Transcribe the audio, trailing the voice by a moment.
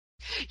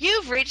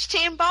You've reached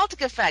Team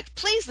Baltic Effect.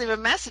 Please leave a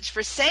message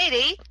for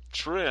Sadie.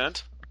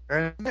 Trent.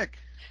 And Nick.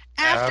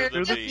 After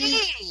the the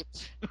beep.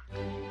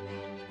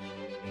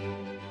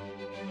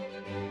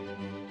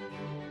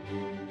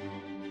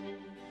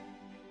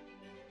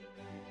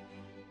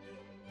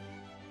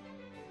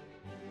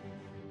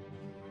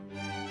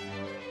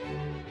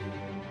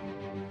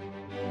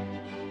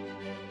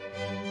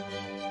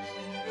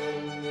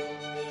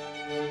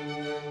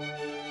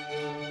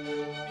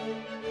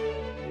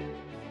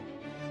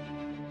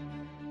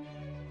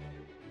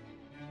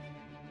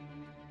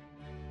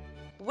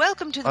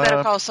 Welcome to the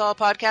Better Call Saul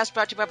podcast,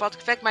 brought to you by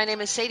Baltic Effect. My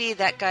name is Sadie.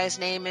 That guy's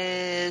name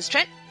is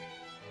Trent.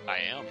 I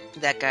am.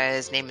 That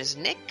guy's name is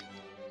Nick.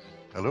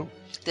 Hello.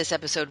 This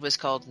episode was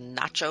called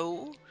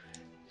Nacho,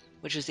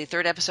 which was the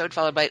third episode,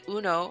 followed by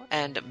Uno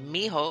and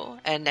Mijo.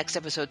 And next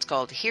episode's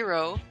called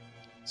Hero.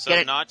 So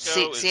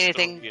Nacho is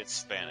anything, it's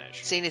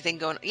Spanish. See anything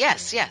going?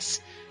 Yes.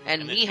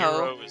 And Mijo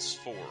Hero is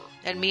 4.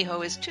 And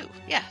Mijo is 2.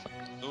 Yeah.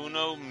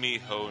 Uno,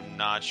 Mijo,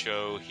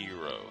 Nacho,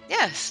 Hero.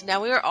 Yes.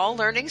 Now we are all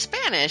learning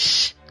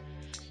Spanish.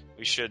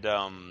 We should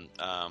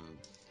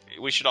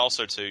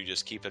also too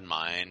just keep in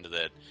mind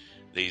that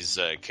these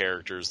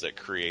characters that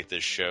create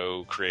this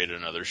show create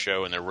another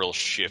show, and they're real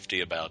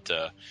shifty about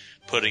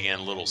putting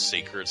in little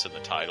secrets in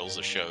the titles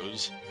of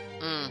shows.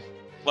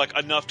 Like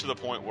enough to the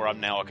point where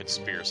I'm now a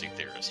conspiracy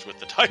theorist with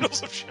the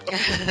titles of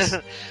shows.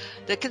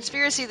 The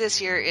conspiracy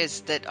this year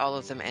is that all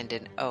of them end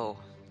in O.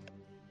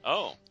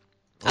 Oh.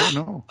 Oh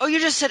no. Oh, you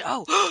just said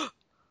O.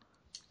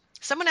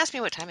 Someone asked me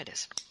what time it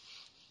is.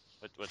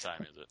 What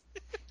time is it?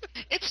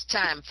 It's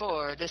time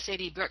for the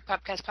Sadie Burke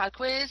Podcast Pod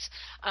Quiz.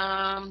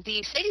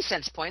 The Sadie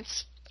Sense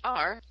points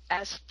are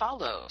as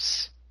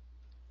follows.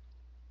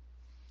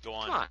 Go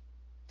on. Come on.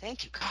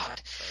 Thank you,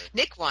 God. Sorry.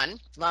 Nick 1,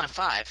 Lana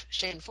 5,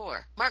 Shane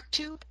 4, Mark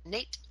 2,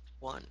 Nate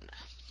 1.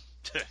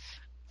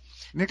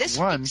 Nick This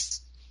won.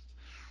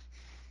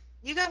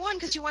 You got 1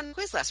 because you won the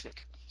quiz last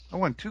week. I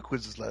won 2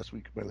 quizzes last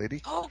week, my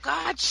lady. Oh,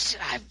 God.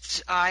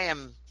 I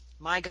am,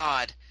 my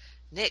God.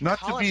 Nick, Not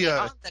to calling be me a-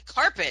 on the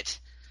carpet.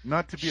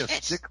 Not to be a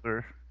Shit.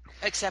 stickler.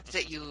 Except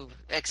that you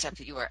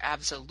are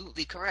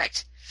absolutely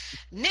correct.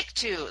 Nick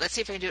 2, let's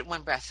see if I can do it in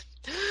one breath.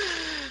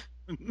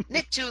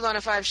 Nick 2,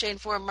 Lana 5, Shane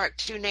 4, Mark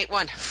 2, Nate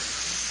 1.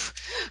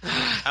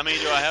 How many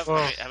do I have?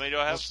 Oh. How many do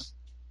I have?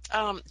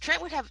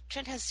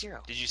 Trent has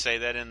 0. Did you say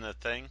that in the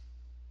thing?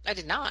 I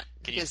did not,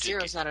 Can you because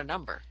 0 is not a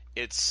number.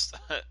 It's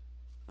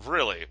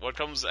really what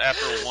comes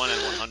after 1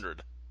 and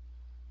 100.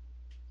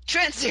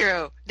 Trent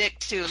 0, Nick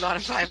 2,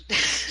 Lana 5,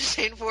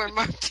 Shane 4,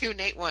 Mark 2,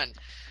 Nate 1.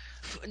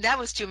 That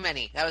was too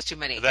many. That was too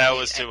much.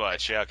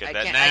 Yeah, okay. I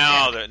we're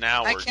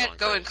can't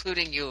go going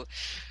including you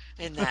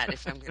in that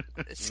if I'm going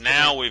to.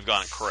 Now we've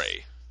gone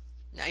cray.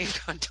 Now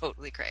you've gone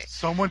totally cray.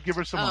 Someone give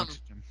her some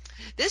oxygen.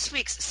 This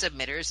week's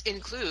submitters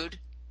include,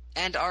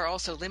 and are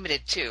also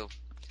limited to,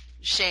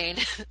 Shane,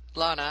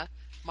 Lana,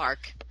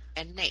 Mark,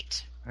 and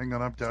Nate. Hang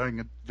on, I'm drawing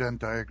a Venn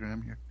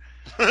diagram here.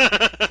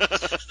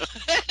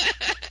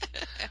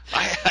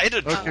 I had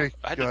to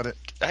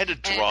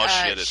draw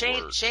shit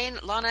at work. Shane,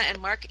 Lana, and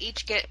Mark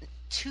each get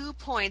 2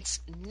 points.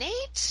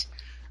 Nate,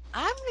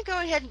 I'm going to go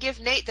ahead and give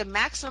Nate the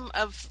maximum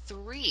of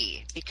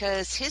 3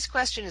 because his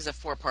question is a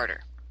 4-parter.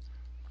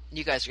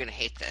 You guys are going to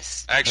hate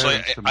this.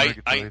 Actually,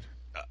 I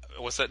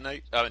what's that,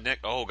 Nate? Nick?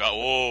 Oh God!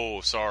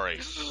 Oh,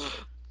 sorry.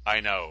 I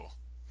know.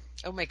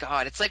 Oh my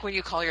God! It's like when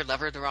you call your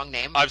lover the wrong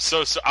name. I'm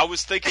so. I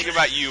was thinking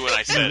about you when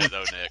I said it,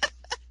 though, Nick.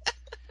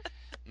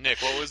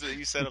 Nick, what was it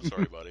you said? I'm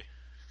sorry, buddy.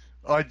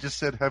 I just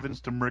said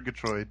heavens to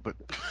Murgatroyd, but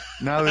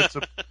now it's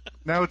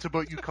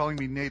about you calling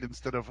me Nate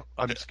instead of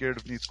I'm scared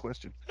of Nate's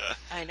question.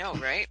 I know,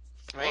 right?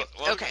 Right?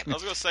 Well, okay. I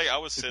was going to say, I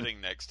was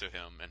sitting next to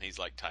him, and he's,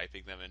 like,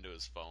 typing them into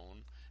his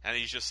phone, and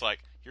he's just like,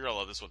 you're going to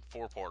love this one,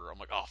 4-parter. I'm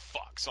like, oh,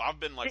 fuck. So I've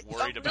been, like,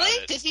 worried about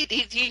really? it.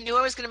 Did he knew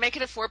I was going to make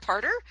it a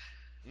 4-parter?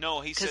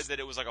 No, he said that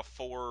it was, like, a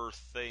 4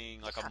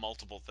 thing, like a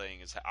multiple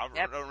thing. I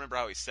don't remember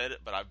how he said it,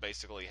 but I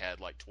basically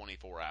had, like,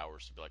 24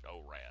 hours to be like,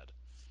 oh, rad.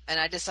 And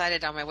I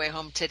decided on my way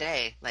home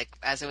today, like,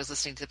 as I was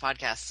listening to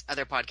the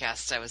other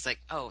podcasts, I was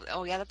like,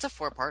 oh, yeah, that's a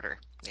 4-parter.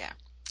 Yeah.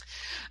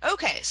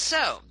 Okay,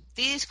 so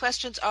these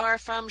questions are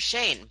from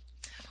Shane.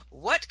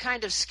 What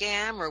kind of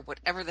scam, or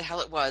whatever the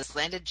hell it was,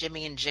 landed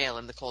Jimmy in jail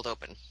in the cold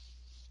open?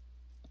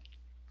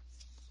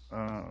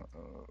 Oh,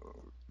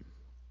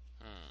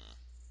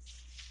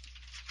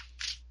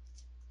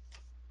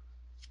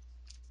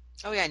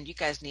 yeah, and you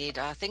guys need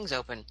things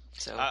open.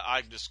 So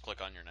I just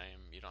click on your name.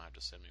 You don't have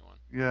to send me one.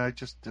 Yeah, I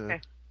just... Okay.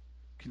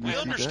 We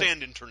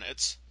understand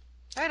internets.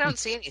 I don't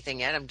see anything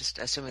yet. I'm just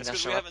assuming That's they'll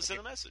because show we up. haven't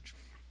sent a message.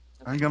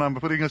 Hang on, I'm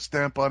putting a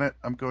stamp on it.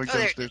 I'm going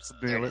downstairs to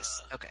mail it.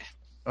 Okay.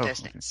 Oh, There's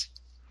okay. Nate's.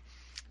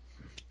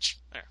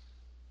 There.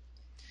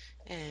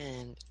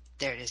 And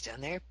there it is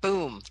down there.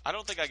 Boom. I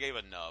don't think I gave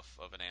enough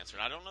of an answer,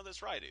 and I don't know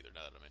this right either,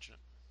 now that I mention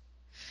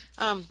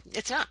it.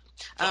 It's not.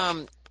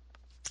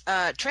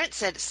 Trent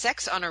said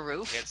sex on a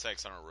roof. He had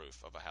sex on a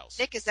roof of a house.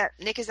 Nick, is that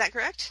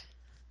correct?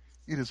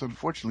 It is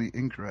unfortunately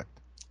incorrect.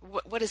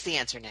 What is the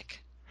answer,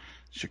 Nick?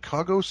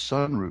 Chicago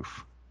sunroof.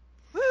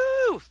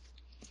 Woo!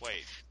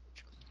 Wait.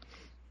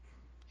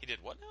 He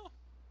did what now?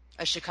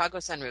 A Chicago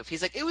sunroof.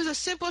 He's like, it was a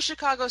simple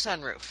Chicago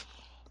sunroof.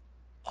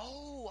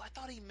 Oh, I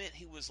thought he meant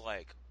he was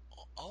like,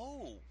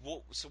 oh,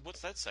 well, so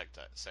what's that sex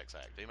act?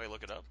 Anybody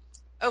look it up?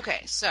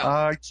 Okay, so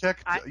I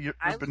checked your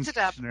I Urban looked it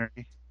up.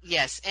 Dictionary.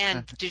 Yes,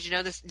 and did you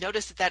notice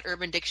that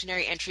Urban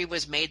Dictionary entry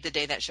was made the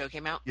day that show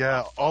came out?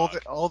 Yeah, Oh,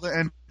 all the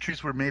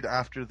entries were made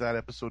after that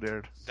episode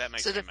aired. That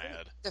makes So me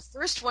mad. the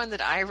first one that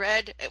I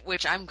read,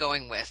 which I'm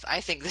going with, I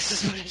think this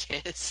is what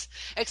it is,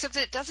 except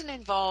that it doesn't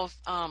involve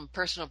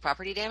personal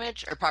property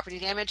damage or property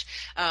damage.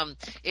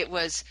 It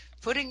was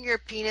putting your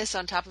penis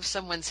on top of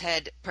someone's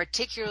head,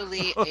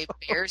 particularly a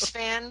Bears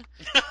fan.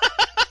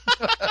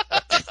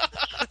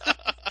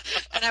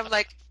 And I'm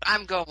like,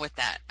 I'm going with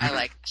that. I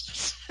like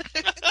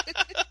it.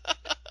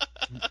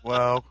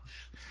 Wow.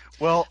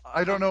 Well,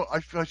 I don't know.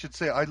 I should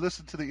say I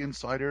listened to the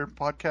Insider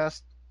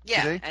podcast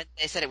today. And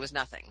they said it was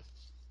nothing.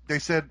 They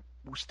said,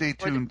 "Stay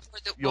tuned.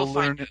 We'll You'll find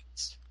learn it.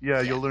 out.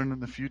 Yeah, you'll learn in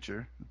the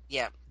future."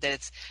 Yeah, that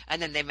it's,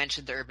 and then they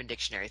mentioned the Urban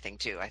Dictionary thing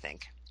too, I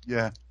think,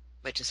 Yeah.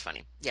 which is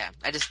funny. Yeah,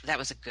 that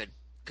was a good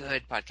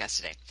podcast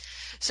today.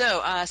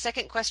 So,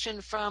 second question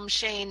from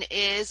Shane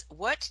is,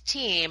 what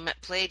team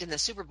played in the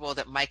Super Bowl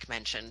that Mike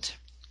mentioned,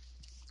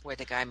 where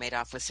the guy made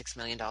off with $6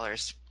 million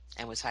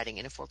and was hiding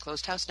in a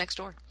foreclosed house next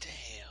door?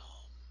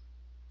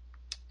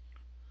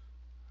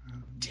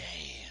 Damn.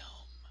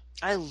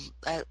 I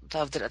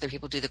love that other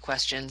people do the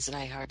questions and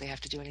I hardly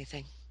have to do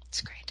anything.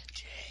 It's great.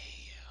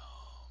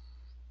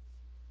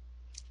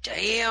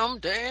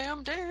 Damn.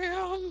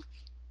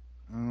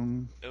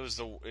 It was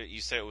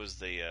you said it was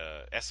the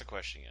ask the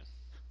question again.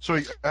 So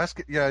ask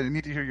it. Yeah, I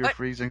need to hear your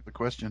phrasing of the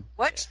question.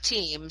 What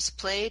teams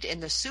played in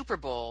the Super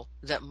Bowl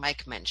that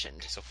Mike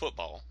mentioned? So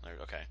football.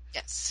 Okay.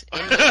 Yes.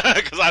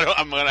 Because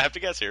I'm going to have to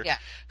guess here. Yeah.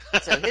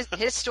 So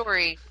his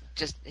story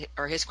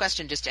his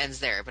question just ends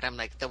there. But I'm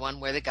like, the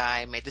one where the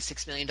guy made the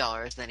 $6 million,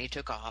 then he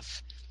took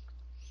off.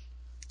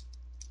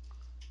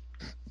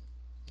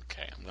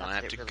 Okay, I'm going to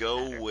have to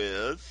go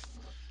with.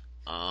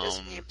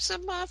 Just name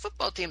some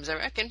football teams, I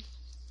reckon.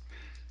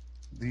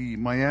 The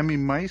Miami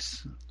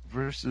Mice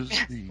versus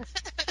the.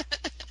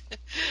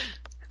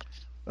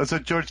 That's a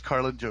George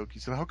Carlin joke. He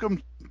said, "How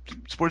come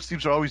sports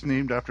teams are always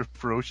named after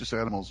ferocious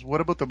animals?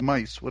 What about the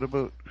mice? What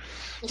about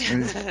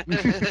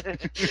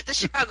the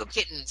Chicago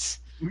Kittens?"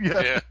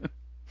 Yeah.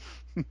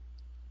 That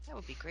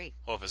would be great.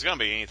 Well, if it's going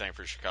to be anything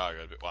for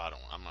Chicago,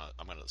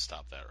 I'm going to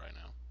stop that right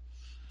now.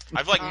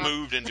 I've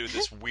moved into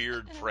this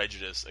weird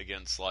prejudice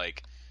against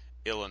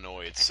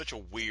Illinois. It's such a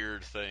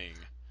weird thing.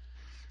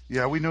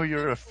 Yeah, we know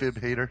you're a fib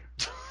hater.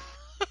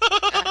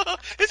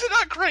 Is it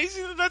not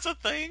crazy that that's a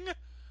thing?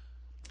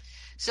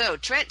 So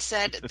Trent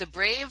said the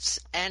Braves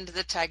and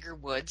the Tiger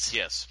Woods.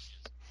 Yes.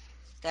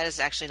 That is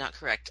actually not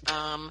correct.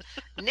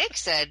 Nick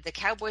said the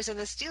Cowboys and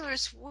the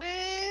Steelers,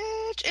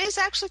 which is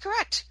actually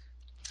correct.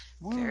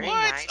 Very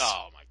nice.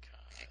 Oh my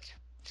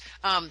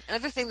god.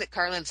 Another thing that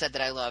Carlin said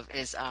that I love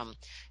is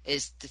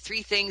the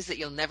three things that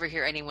you'll never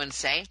hear anyone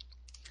say,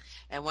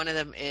 and one of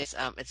them is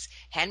it's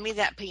hand me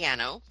that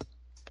piano,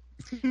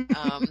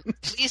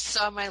 please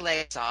saw my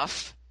legs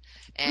off,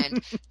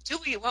 and do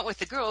what you want with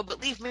the girl,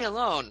 but leave me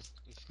alone.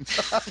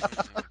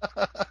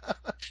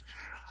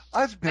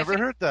 I've never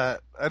heard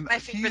that. And my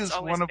favorite's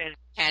always been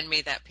hand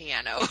me that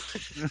piano.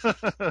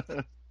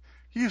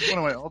 He's one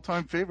of my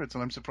all-time favorites,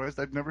 and I'm surprised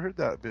I've never heard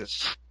that bit.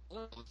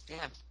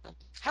 Yeah.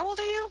 How old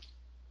are you?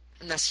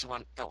 Unless you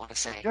don't want to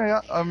say. Yeah.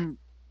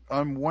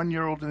 I'm 1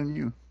 year older than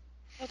you.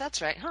 Oh,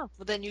 that's right, huh?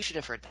 Well, then you should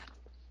have heard that.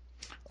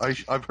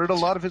 I've heard a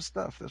lot of his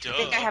stuff. That's I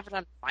think I have it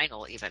on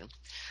vinyl even.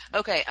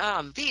 Okay,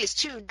 these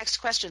two next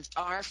questions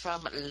are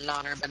from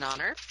Loner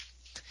Bananer.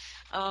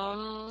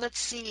 Let's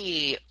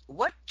see.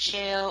 What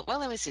jail? Well,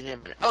 let me see.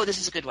 Oh, this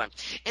is a good one.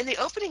 In the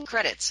opening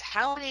credits,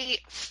 how many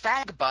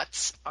fag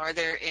butts are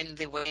there in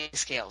the weighing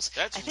scales?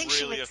 That's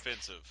really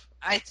offensive.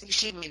 I think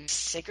she means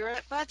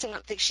cigarette butts. I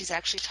don't think she's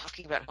actually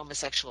talking about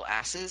homosexual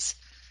asses.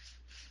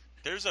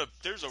 There's a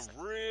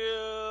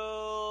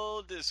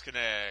real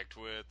disconnect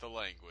with the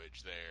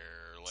language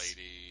there,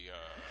 lady.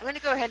 I'm going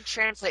to go ahead and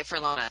translate for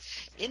Lana.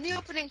 In the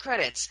opening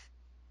credits,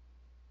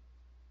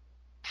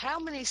 how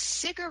many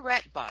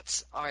cigarette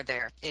butts are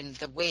there in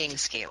the weighing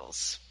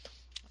scales?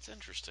 That's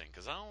interesting,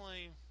 because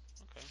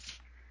Okay.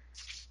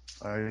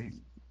 I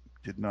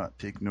did not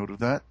take note of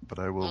that, but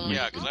I will.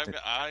 Yeah, because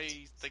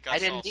I think I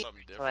saw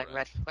something different. I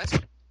read the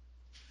question.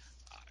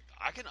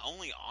 I can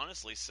only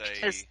honestly say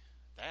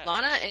that.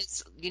 Lana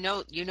is,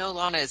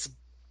 Lana is,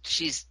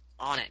 she's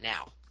on it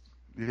now.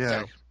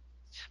 Yeah.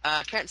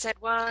 So, Trent said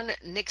 1,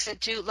 Nick said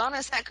 2. Lana,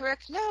 is that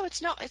correct? No,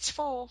 it's not. It's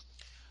full.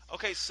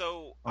 Okay,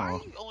 so I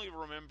only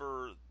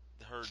remember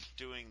her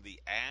doing the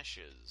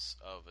ashes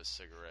of a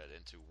cigarette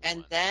into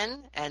one.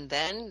 And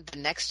then the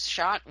next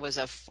shot was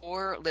of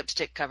 4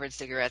 lipstick-covered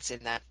cigarettes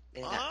in that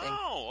thing.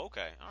 Oh,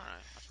 okay. All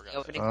right.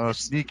 I forgot.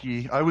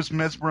 Sneaky. I was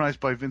mesmerized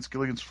by Vince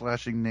Gilligan's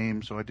flashing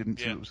name, so I didn't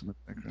see it was in the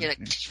background. Yeah,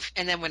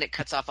 and then when it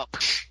cuts off,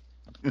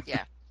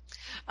 yeah.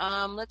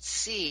 Let's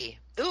see.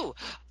 Oh,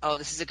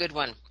 this is a good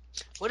one.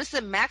 What is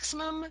the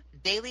maximum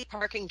daily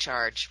parking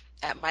charge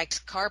at Mike's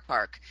car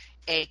park?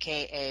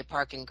 a.k.a.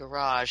 Park and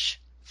Garage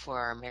for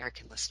our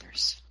American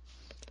listeners.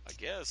 I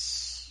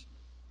guess.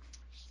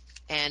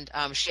 And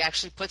she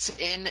actually puts it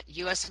in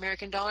U.S.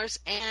 American dollars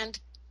and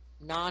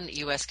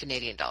non-U.S.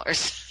 Canadian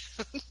dollars,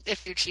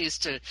 if you choose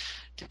to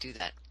do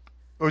that.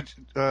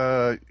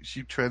 Oh,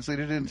 she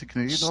translated it into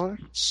Canadian dollar?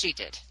 She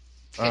did.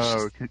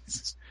 Oh,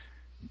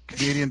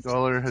 Canadian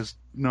dollar has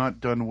not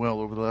done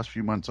well over the last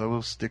few months. I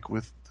will stick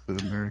with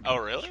the American. Oh,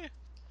 really?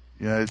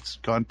 Yeah, it's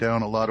gone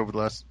down a lot over the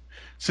last...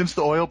 Since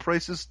the oil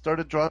prices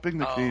started dropping,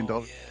 the Canadian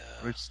dollar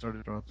price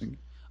started dropping.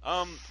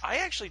 I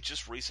actually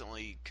just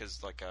recently,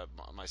 because like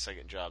my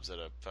second job's at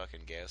a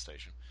fucking gas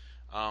station,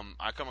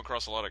 I come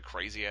across a lot of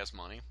crazy ass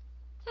money,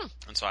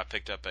 and so I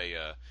picked up I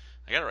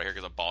got it right here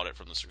because I bought it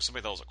from the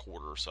somebody thought it was a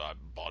quarter, so I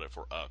bought it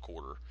for a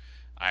quarter.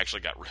 I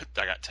actually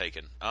got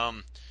taken.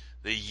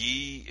 The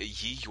Yi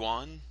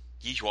Yuan,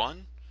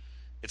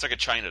 it's like a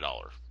China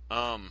dollar.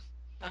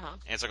 And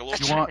it's like a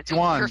little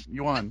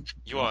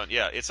yuan.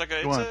 Yeah, it's like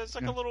a a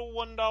little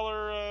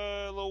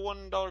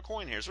 $1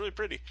 coin here. It's really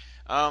pretty.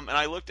 And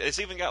I looked. It's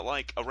even got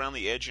like around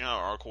the edge. You know,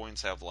 our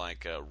coins have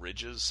like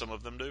ridges. Some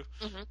of them do.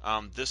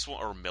 This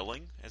one, or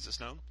milling, as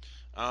it's known.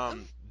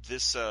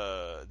 This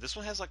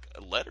one has like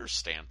letters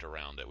stamped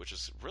around it, which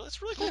is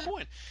it's really cool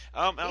coin.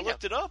 And I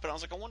looked it up, and I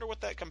was like, I wonder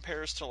what that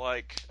compares to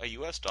like a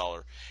U.S.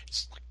 dollar.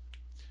 It's like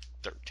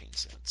 13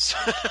 cents.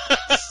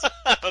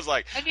 I was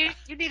like, and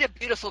you need a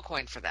beautiful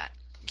coin for that.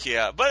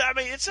 Yeah, but I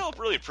mean, it's still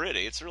really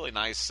pretty. It's really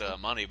nice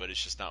money, but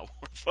it's just not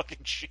worth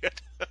fucking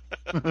shit.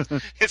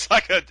 It's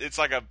like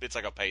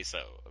a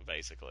peso,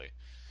 basically.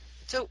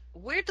 So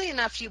weirdly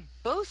enough, you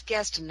both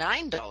guessed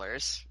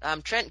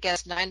 $9. Trent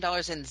guessed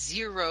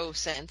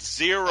 $9.00.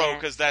 Zero,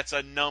 because that's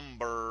a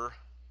number.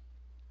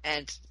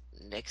 And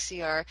Nick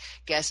CR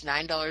guessed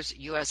 $9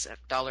 U.S.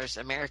 dollars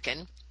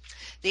American.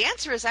 The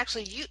answer is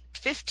actually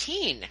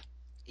 15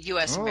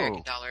 U.S.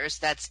 American dollars.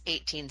 That's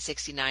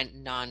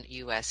 1869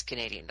 non-U.S.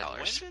 Canadian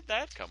dollars. When did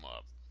that come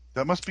up?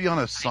 That must be on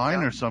a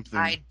sign or something.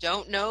 I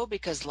don't know,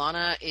 because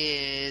Lana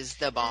is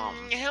the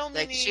bomb. How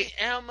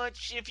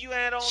much, if you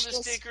add all the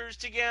stickers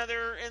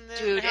together, and then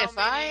dude, how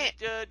many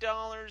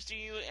dollars do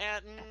you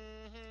add?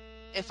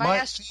 If I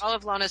asked all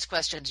of Lana's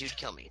questions, you'd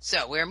kill me.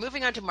 So we're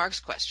moving on to Mark's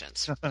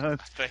questions.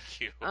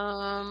 Thank you.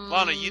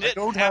 Lana, you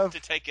didn't have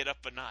to take it up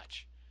a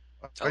notch.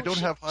 I don't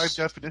have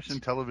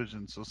high-definition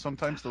television, so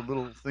sometimes the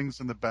little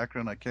things in the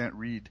background I can't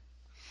read.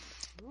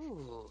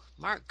 Ooh,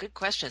 Mark, good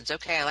questions.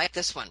 Okay, I like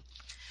this one.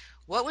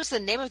 What was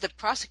the name of the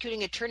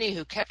prosecuting attorney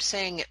who kept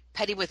saying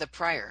petty with a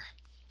prior?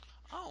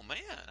 Oh, man.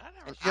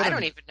 I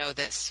don't even know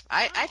this.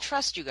 I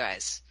trust you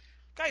guys.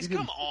 Guys,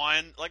 come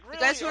on. Like, really?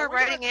 You guys who are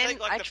writing in,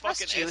 like, I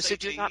trust you, so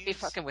do not be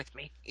fucking with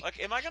me.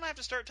 Like, am I going to have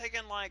to start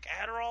taking, like,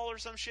 Adderall or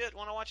some shit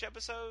when I watch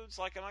episodes?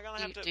 Like, am I going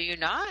to have to... Do you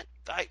not?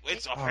 I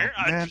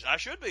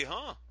should be,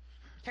 huh?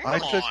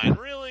 Come on,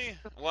 really?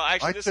 Well,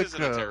 actually, this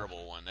isn't a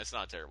terrible one. That's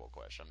not a terrible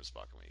question. I'm just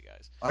fucking with you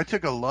guys. I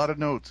took a lot of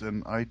notes,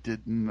 and I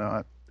did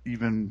not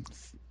even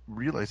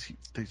realize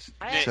they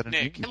said it.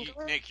 Nick,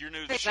 you're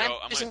new to the show.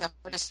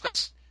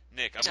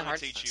 Nick, I'm going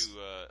to teach you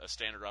a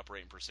standard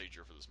operating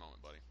procedure for this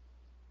moment, buddy.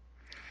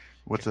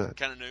 What's that?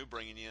 Kind of new,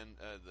 bringing you in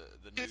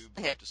the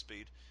noob up to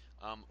speed.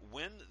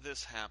 When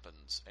this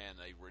happens and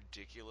a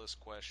ridiculous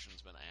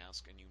question's been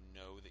asked and you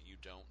know that you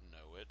don't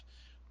know it,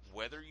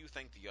 whether you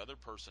think the other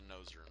person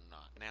knows it or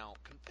not. Now,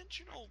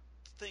 conventional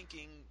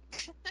thinking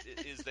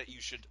is that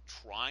you should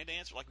try to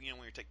answer, like, you know,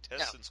 when you take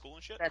tests in school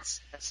and shit.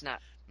 That's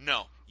not.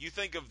 No, you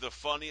think of the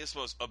funniest,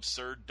 most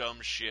absurd, dumb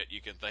shit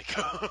you can think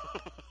of.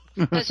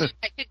 Because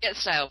I could get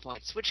style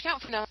points, which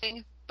count for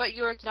nothing, but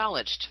you're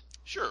acknowledged.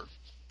 Sure.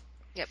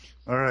 Yep.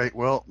 All right.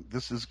 Well,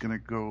 this is gonna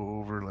go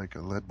over like a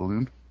lead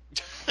balloon.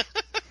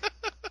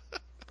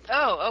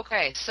 Oh,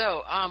 okay.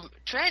 So,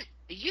 Trent,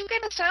 you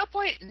get a style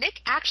point.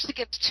 Nick actually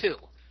gets 2.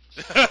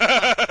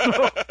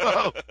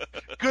 Oh,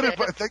 good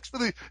advice. Thanks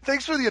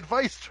for the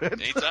advice, Trent.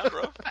 Anytime,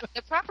 bro.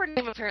 The proper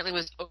name apparently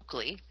was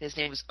Oakley. His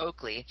name was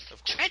Oakley.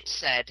 Trent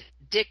said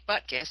Dick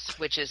Butkus,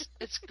 which is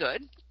it's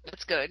good.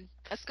 That's good.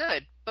 That's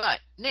good. But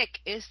Nick,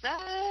 is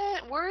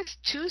that worth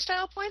 2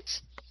 style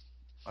points?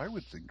 I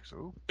would think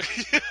so.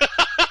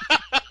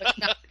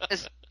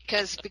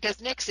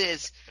 Because Nick's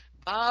is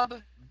Bob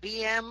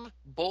BM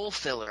Bowl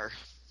Filler.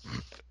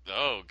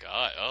 Oh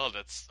God!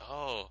 That's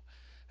so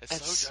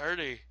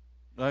dirty.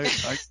 I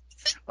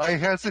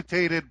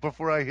hesitated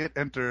before I hit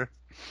enter.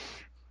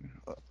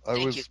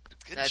 Good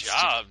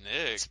job,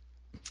 Nick.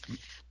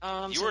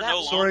 You are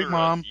no longer. Sorry,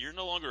 Mom. You're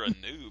no longer a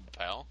noob,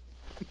 pal.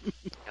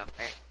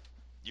 Okay.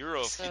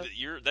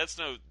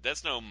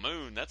 That's no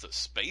moon. That's a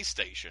space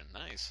station.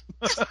 Nice.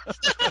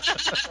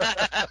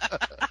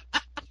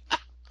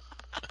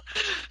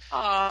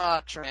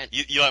 Trent.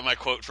 You like my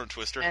quote from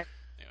Twister? Anyway.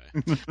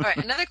 All right,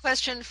 another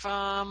question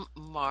from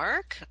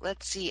Mark.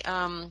 Let's see.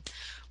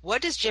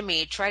 What does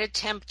Jimmy try to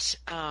tempt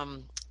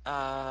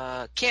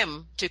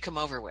Kim to come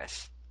over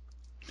with?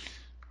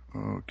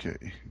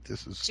 Okay,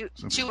 this is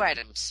two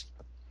items.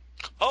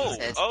 Oh.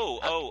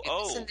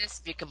 Listen, this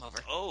if you come over.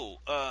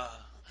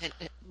 And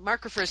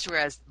Mark refers to her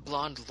as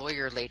blonde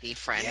lawyer lady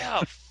friend.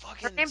 Yeah,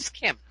 fucking. Her name's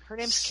Kim. Her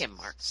name's Kim,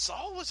 Mark.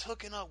 Saul was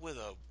hooking up with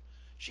a.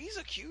 She's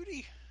a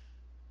cutie.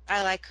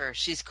 I like her.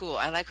 She's cool.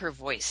 I like her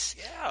voice.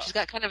 Yeah. She's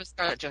got kind of a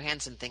Scarlett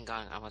Johansson thing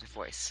going on with her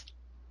voice.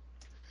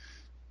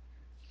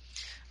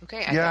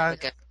 Okay, I got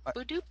like a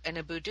boo-doop and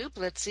a boo-doop.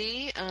 Let's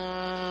see.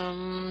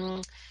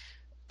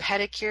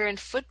 Pedicure and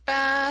foot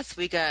bath.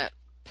 We got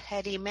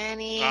Petty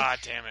Manny. Ah,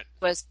 damn it.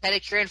 Was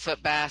pedicure and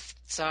foot bath.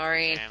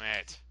 Sorry. Damn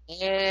it.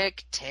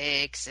 Nick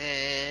takes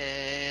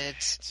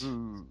it.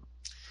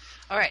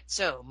 All right,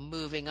 so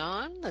moving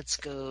on. Let's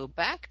go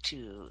back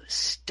to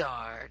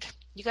starred.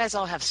 You guys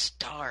all have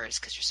stars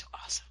because you're so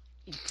awesome.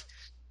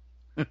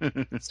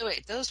 So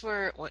wait, those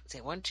were,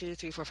 1, 2,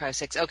 3, 4, 5,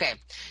 6. Okay,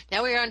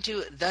 now we're on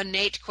to the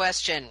Nate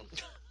question.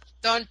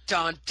 Dun,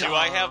 dun, dun. Do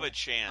I have a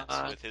chance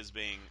with his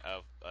being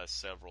a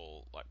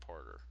several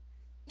parter?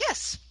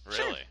 Yes. Really?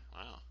 Sure.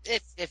 Wow.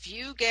 If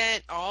you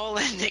get all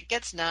and Nick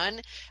gets none,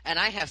 and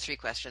I have 3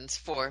 questions,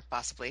 4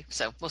 possibly,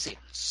 so we'll see.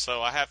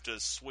 So I have to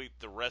sweep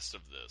the rest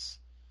of this.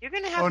 You're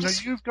gonna have to. Oh no,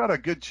 you've got a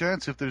good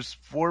chance if there's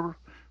four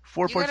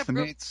parts to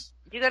Nate's.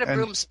 You got to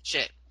broom some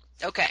shit.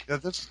 Okay. Yeah,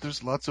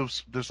 there's lots of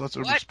space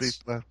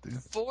left. Yeah.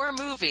 4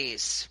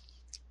 movies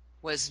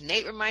was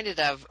Nate reminded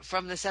of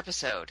from this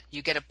episode?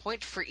 You get a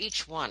point for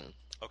each one.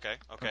 Okay.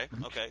 I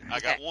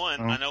got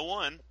one. I know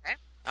one. Okay.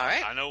 All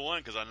right. I know one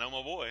because I know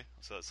my boy.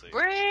 So let's see.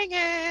 Bring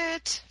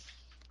it.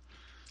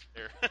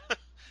 Here.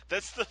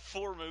 That's the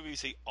 4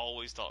 movies he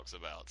always talks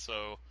about.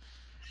 So.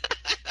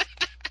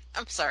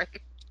 I'm sorry.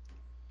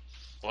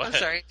 What? I'm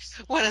sorry.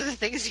 One of the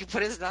things you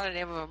put is not a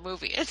name of a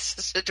movie. It's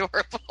just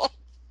adorable.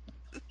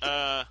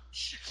 Those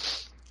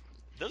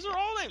are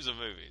all names of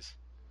movies.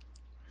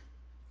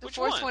 The Which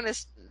fourth one?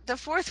 The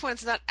fourth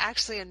one's not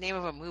actually a name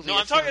of a movie. No,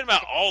 I'm talking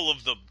about all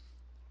of them.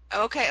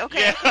 Okay.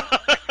 Yeah.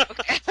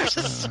 Okay. I'm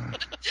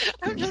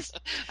just.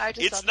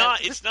 It's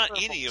not. It's not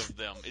any of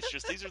them. It's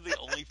just these are the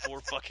only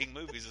 4 fucking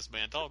movies this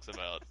man talks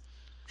about.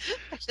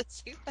 I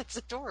just think that's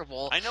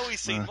adorable. I know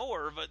he's seen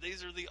more, but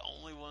these are the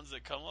only ones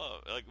that come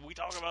up. Like we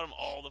talk about them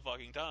all the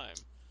fucking time.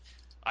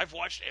 I've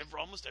watched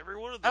almost every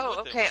one of them. Oh,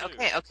 okay.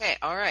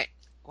 All right.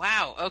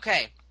 Wow.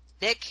 Okay,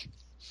 Nick,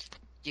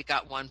 you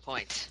got 1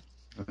 point.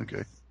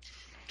 Okay.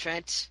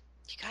 Trent,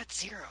 you got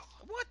 0.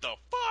 What the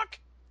fuck?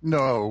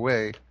 No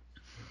way.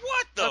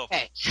 What the?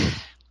 Okay.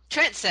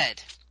 Trent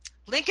said,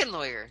 Lincoln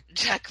Lawyer,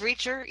 Jack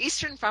Reacher,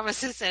 Eastern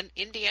Promises, and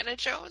Indiana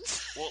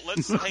Jones. Well,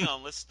 let's hang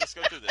on. Let's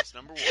go through this.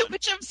 Number 1.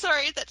 Which I'm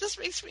sorry, that just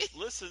makes me.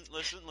 Listen.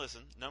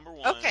 Number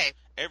 1. Okay.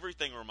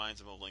 Everything reminds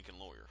him of Lincoln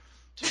Lawyer.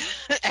 2.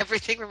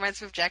 Everything reminds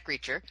me of Jack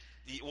Reacher.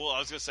 Well, I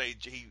was gonna say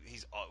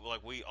he's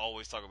like we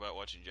always talk about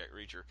watching Jack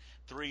Reacher.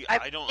 3.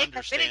 I don't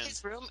understand. I've been in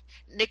his room.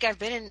 Nick, I've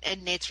been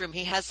in Nate's room.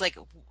 He has like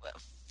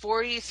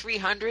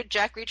 4,300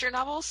 Jack Reacher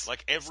novels.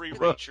 Like every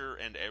Reacher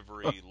and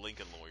every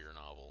Lincoln Lawyer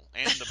novel,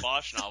 and the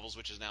Bosch novels,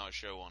 which is now a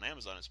show on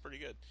Amazon. It's pretty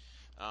good.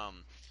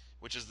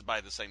 Which is by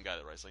the same guy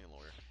that writes Lincoln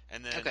Lawyer.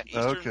 And then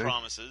Eastern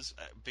Promises,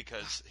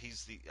 because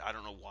I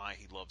don't know why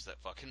he loves that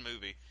fucking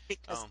movie.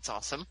 Because it's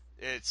awesome.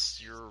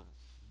 You're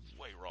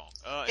way wrong.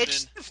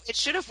 It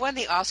should have won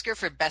the Oscar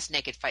for Best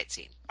Naked Fight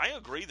Scene. I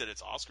agree that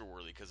it's Oscar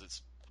worthy because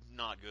it's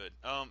not good.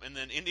 And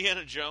then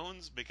Indiana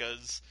Jones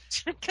because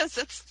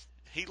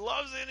he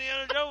loves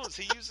Indiana Jones.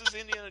 He uses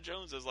Indiana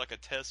Jones as like a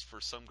test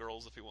for some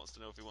girls if he wants to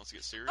know if he wants to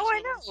get serious. Oh, with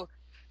I know.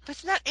 But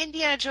it's not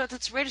Indiana Jones.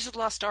 It's Raiders of the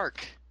Lost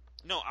Ark.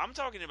 No, I'm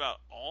talking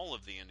about all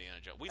of the Indiana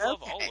Jones. We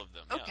love all of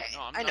them. Okay. Yeah,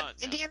 no, I know.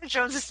 Indiana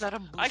Jones is not a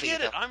movie. I get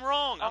it. Though. I'm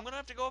wrong. I'm going to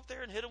have to go up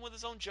there and hit him with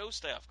his own Joe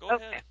staff. Go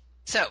ahead.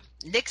 So,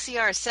 Nick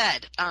CR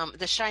said,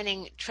 The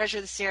Shining, Treasure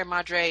of the Sierra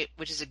Madre,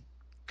 which is a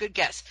good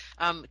guess.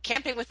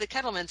 Camping with the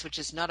Kettlemans, which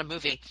is not a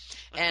movie.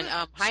 And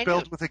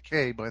spelled with a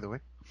K, by the way.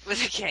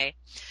 With a K.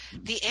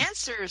 The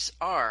answers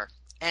are,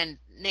 and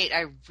Nate,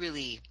 I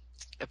really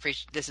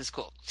appreciate this is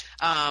cool.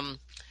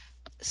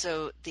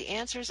 So the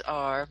answers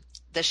are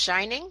The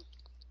Shining,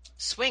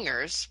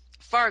 Swingers,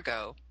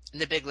 Fargo,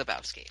 and The Big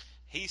Lebowski.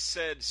 He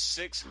said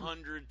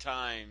 600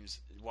 times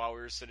while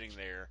we were sitting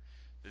there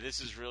that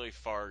this is really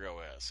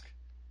Fargo-esque.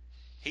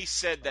 He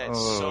said that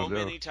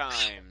many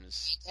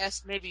times.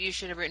 Yes, maybe you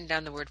should have written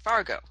down the word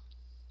Fargo.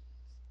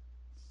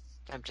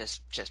 I'm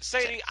just Sadie,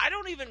 saying. I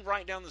don't even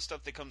write down the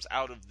stuff that comes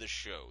out of the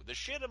show. The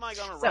shit am I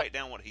going to write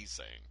down what he's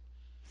saying?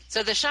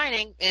 So The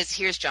Shining is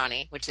Here's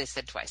Johnny, which they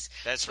said twice.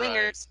 That's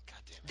Swingers,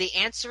 right. The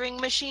answering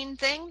machine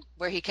thing,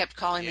 where he kept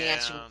calling the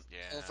answering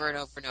over and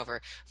over and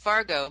over.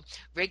 Fargo,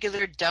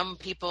 regular dumb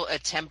people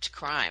attempt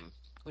crime,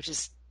 which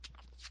is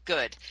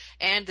good.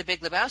 And The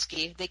Big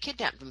Lebowski, they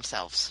kidnapped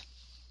themselves.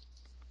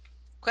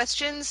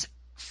 Questions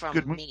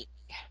from me.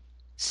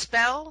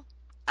 Spell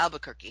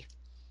Albuquerque.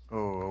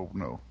 Oh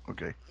no.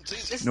 Okay.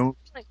 This is No.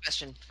 a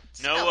question.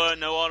 No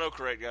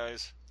autocorrect,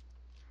 guys.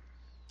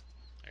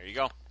 There you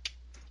go.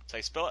 That's how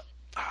you spell it.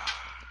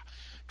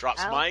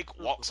 Drops mic,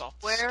 walks off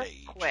the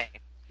stage.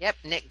 Yep,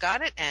 Nick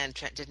got it, and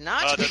Trent did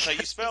not. That's how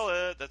you spell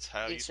it. That's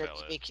how you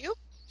spell it. ABQ?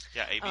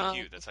 Yeah,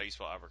 ABQ. That's how you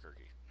spell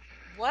Albuquerque.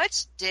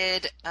 What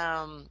did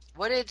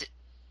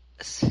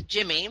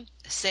Jimmy,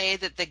 say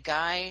that the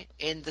guy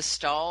in the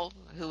stall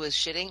who was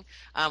shitting,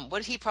 what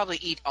did he probably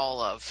eat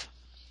all of?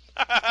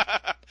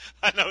 I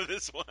know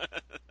this one.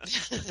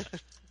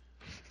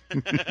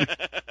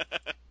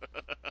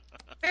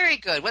 Very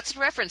good. What's it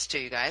reference to,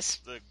 you guys?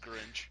 The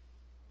Grinch.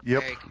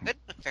 Yep. Very good.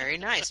 Very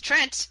nice.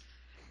 Trent,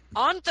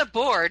 on the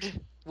board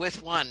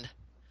with 1.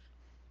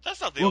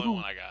 That's not the only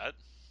one I got.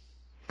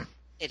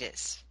 It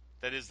is.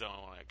 That is the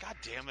only one I got. God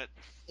damn it.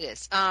 It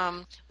is.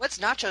 What's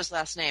Nacho's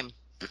last name?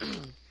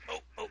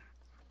 Oh.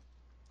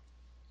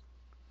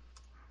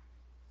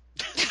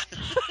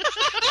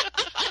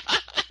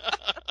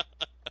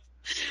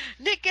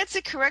 Nick gets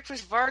it correct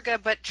with Varga,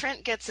 but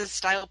Trent gets his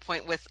style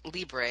point with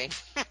Libre.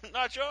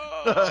 Nacho!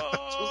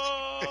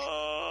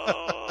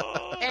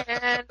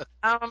 And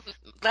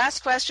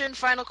last question,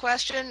 final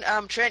question.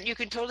 Trent, you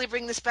can totally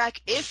bring this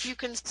back if you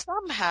can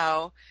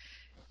somehow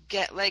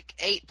get like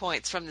 8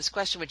 points from this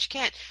question, which you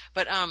can't.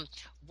 But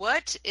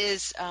what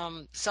is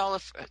Saul,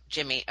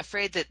 Jimmy,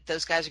 afraid that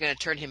those guys are going to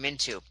turn him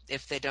into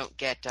if they don't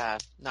get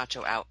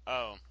Nacho out?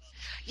 Oh.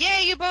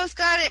 Yay, you both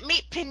got it.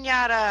 Meat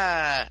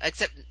pinata.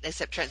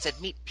 Except Trent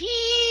said meat pinata.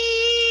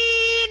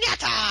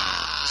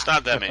 It's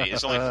not that many.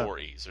 It's only 4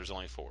 E's. There's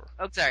only 4.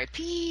 Oh, sorry.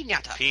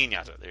 Pinata.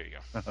 Pinata. There you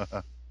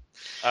go.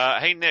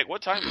 Hey, Nick,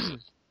 what time is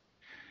it?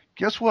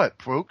 Guess what,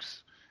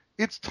 folks?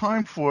 It's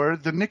time for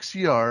the Nick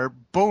CR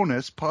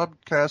bonus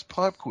podcast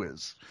pop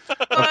quiz.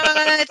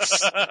 What?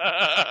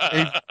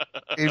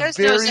 There's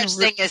no such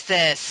thing as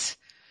this.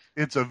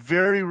 It's a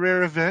very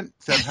rare event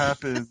that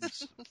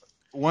happens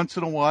once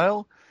in a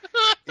while.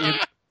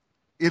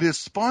 It is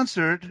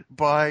sponsored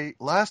by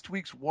last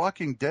week's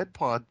Walking Dead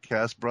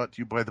podcast brought to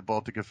you by the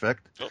Baltic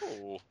Effect.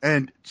 Oh.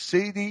 And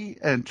Sadie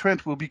and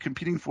Trent will be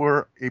competing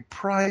for a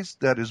prize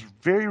that is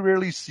very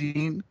rarely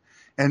seen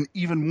and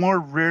even more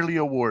rarely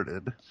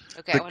awarded.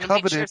 Okay, I want to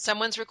make sure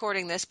someone's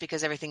recording this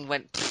because everything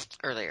went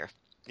earlier.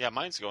 Yeah,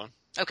 mine's going.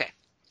 Okay.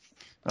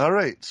 All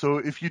right, so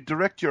if you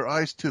direct your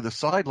eyes to the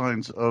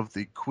sidelines of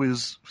the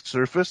quiz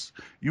surface,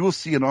 you will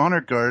see an honor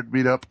guard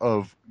made up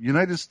of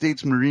United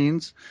States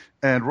Marines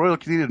and Royal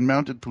Canadian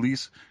Mounted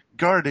Police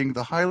guarding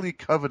the highly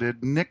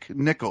coveted Nick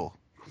Nickel.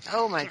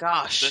 Oh my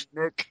gosh.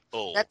 The Nick.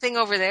 That thing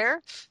over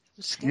there?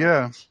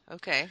 Yeah.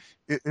 Okay.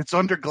 It's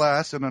under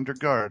glass and under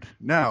guard.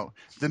 Now,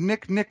 the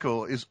Nick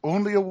Nickel is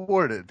only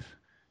awarded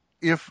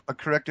if a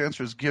correct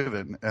answer is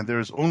given, and there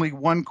is only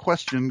one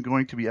question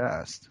going to be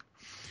asked.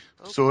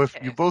 Okay. So if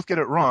you both get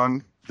it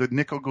wrong, the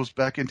nickel goes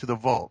back into the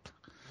vault.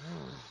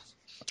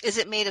 Is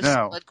it made of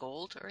solid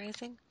gold or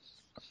anything?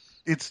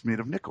 It's made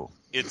of nickel.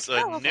 It's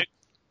a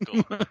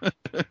nickel.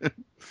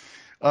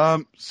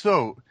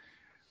 So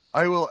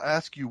I will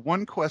ask you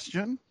one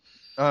question,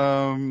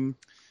 and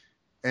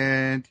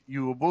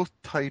you will both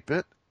type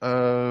it.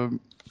 Hang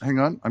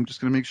on, I'm just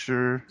going to make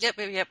sure.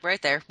 Yep,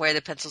 right there, where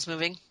the pencil's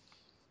moving.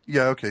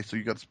 Yeah, okay, so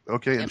you got,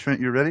 okay, yep. And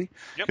Trent, you ready?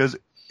 Yep. Because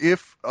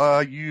if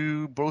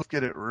you both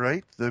get it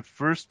right, the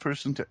first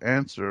person to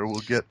answer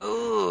will get...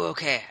 Ooh,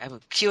 okay, I'm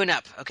queuing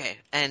up, okay,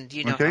 and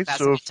you know how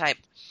fast I can type.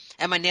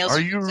 And my nails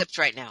are zipped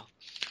right now.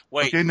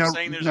 Wait, okay,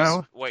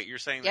 you're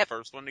saying the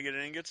first one to get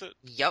it in gets it?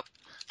 Yep.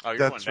 Oh,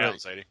 you're going down,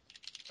 Sadie.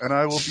 And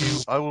I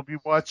will be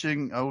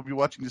watching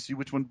to see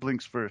which one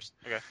blinks first.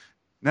 Okay.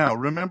 Now,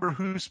 remember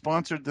who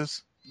sponsored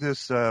this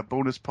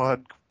bonus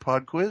pod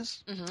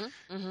quiz?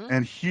 Mm-hmm, mm-hmm.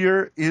 And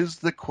here is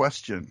the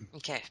question.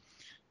 Okay.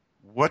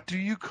 What do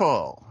you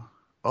call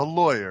a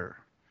lawyer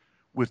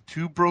with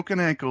 2 broken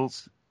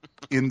ankles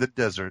in the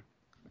desert?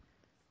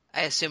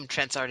 I assume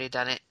Trent's already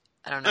done it.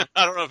 I don't know.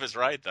 I don't know if it's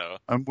right, though.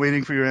 I'm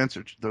waiting for your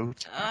answer, though.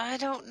 I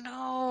don't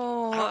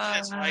know. I don't think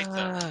it's right,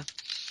 though.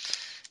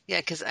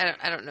 Yeah, because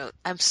I don't know.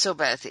 I'm so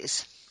bad at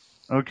these.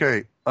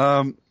 Okay.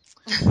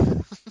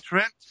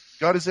 Trent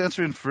got his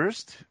answer in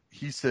first.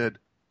 He said,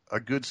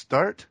 a good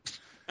start.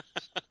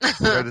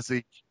 That is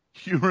a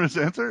humorous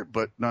answer,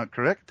 but not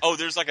correct. Oh,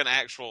 there's like an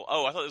actual...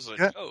 Oh, I thought this was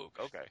a joke.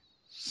 Okay.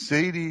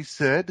 Sadie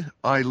said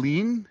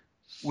Eileen,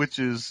 which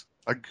is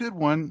a good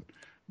one,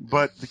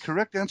 but the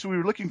correct answer we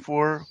were looking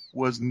for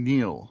was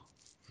Neil.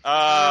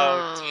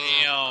 Oh,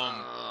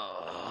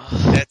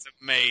 damn. That's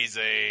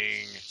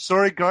amazing.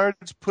 Sorry,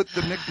 guards, put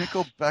the Nick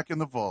Nickel back in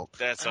the vault.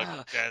 That's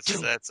amazing.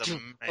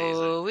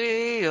 Oh,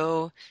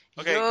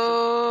 okay.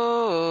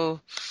 Yo,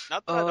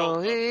 Not that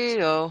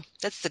old.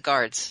 That's the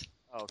guards.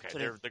 Okay,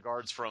 they're the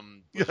guards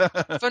from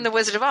from the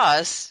Wizard of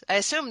Oz. I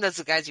assume that's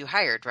the guys you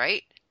hired,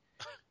 right?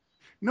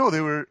 No,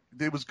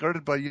 they was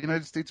guarded by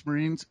United States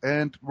Marines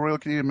and Royal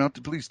Canadian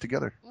Mounted Police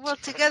together. Well,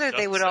 together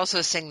they would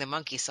also sing the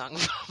monkey song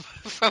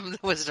from the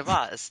Wizard of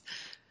Oz.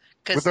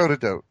 Without a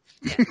doubt.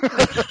 Yeah.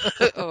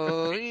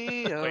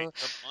 Wait, the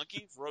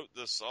monkeys wrote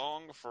the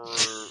song for...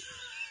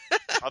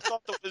 I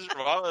thought the Wizard of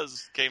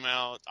Oz came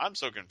out... I'm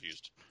so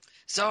confused.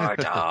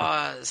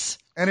 Zardoz.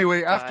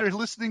 Anyway, after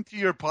listening to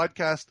your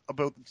podcast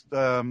about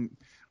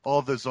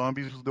all the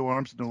zombies with no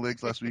arms and no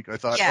legs last week, I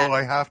thought,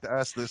 I have to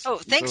ask this. Oh,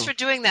 thanks for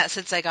doing that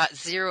since I got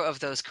 0 of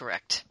those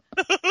correct.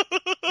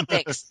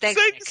 Thanks, Zane's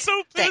Nick.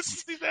 so Thanks.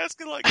 pissed. He's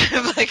asking like,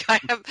 I'm like, I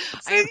am.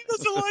 Zane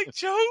doesn't like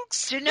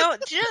jokes. Do you know?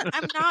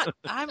 I'm not.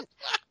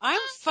 I'm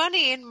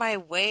funny in my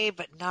way,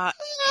 but not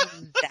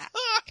in that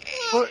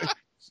way.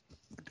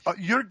 Well,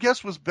 your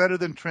guess was better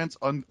than Trent's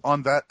on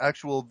that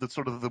actual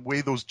the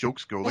way those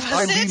jokes go. Like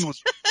Was Eileen it?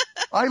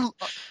 was,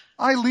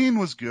 Eileen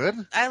was good.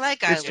 I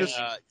like It's Eileen. just-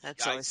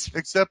 That's always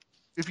Except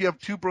if you have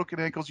 2 broken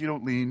ankles, you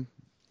don't lean,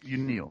 you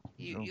kneel.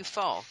 you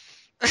fall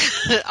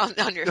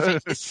on your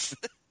face.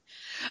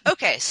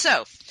 Okay,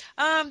 so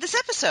this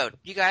episode,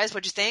 you guys,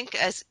 what'd you think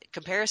as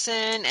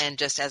comparison and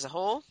just as a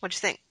whole? What'd you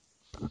think?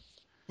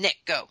 Nick,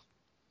 go.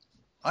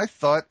 I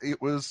thought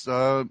it was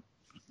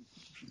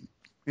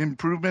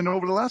improvement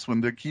over the last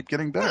one. They keep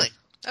getting better. Really?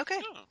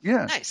 Okay.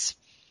 Yeah. Nice.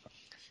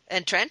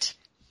 And Trent?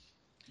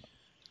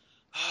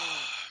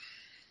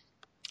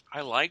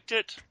 I liked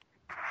it.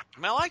 I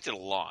mean, I liked it a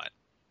lot.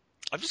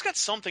 I've just got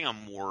something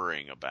I'm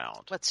worrying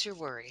about. What's your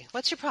worry?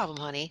 What's your problem,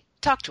 honey?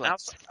 Talk to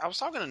us. I was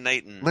talking to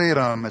Nate and... Lay it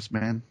on us,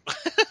 man.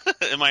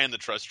 Am I in the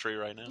trust tree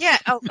right now? Yeah,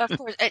 of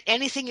course.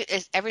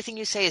 Everything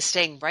you say is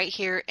staying right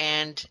here,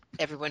 and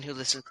everyone who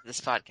listens to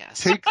this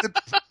podcast.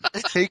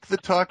 Take the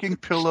talking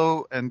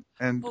pillow and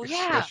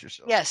express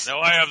yourself. Yes. No,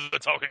 I have the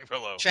talking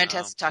pillow. Trent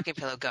has the talking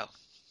pillow. Go.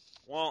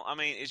 Well, I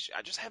mean,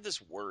 I just have this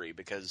worry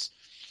because,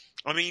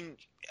 I mean,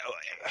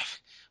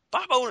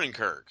 Bob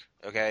Odenkirk,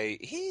 okay,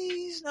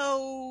 he's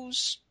no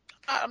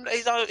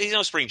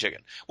spring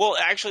chicken. Well,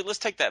 actually, let's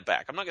take that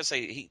back. I'm not going to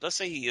say let's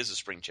say he is a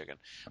spring chicken,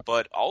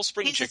 but all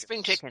spring He's chickens. a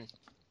spring chicken.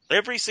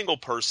 Every single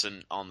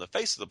person on the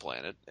face of the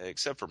planet,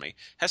 except for me,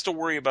 has to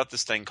worry about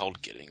this thing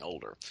called getting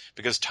older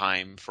because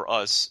time for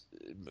us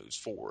moves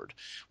forward.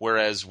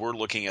 Whereas we're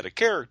looking at a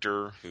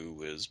character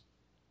who is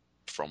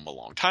from a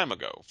long time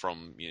ago,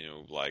 from,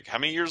 like, how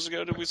many years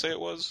ago did we say it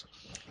was?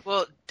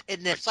 Well,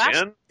 in the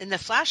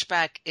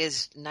flashback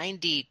is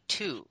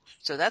 92,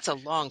 so that's a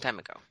long time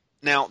ago.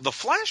 Now, the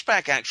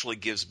flashback actually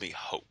gives me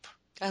hope.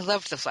 I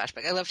loved the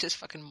flashback. I loved his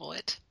fucking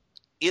mullet.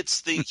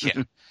 It's the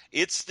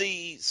it's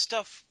the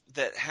stuff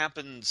that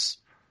happens.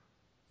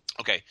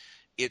 Okay,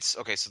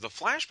 so the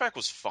flashback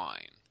was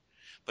fine,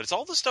 but it's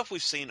all the stuff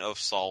we've seen of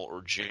Saul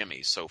or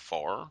Jimmy so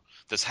far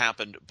that's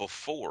happened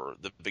before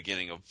the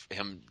beginning of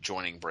him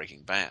joining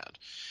Breaking Bad.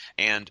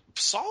 And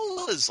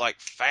Saul is like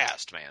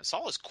fast, man.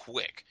 Saul is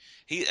quick.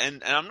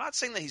 And I'm not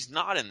saying that he's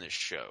not in this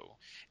show.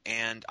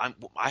 And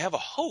I have a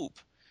hope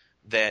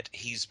that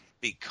he's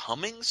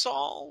becoming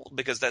Saul,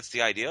 because that's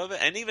the idea of it.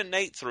 And even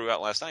Nate threw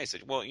out last night, he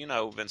said, well,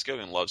 Vince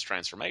Gilligan loves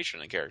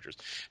transformation in characters.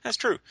 That's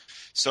true.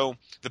 So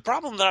the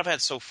problem that I've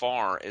had so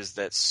far is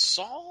that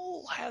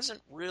Saul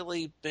hasn't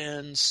really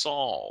been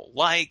Saul.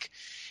 Like,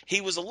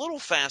 he was a little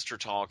faster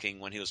talking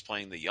when he was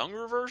playing the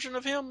younger version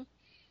of him,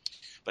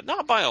 but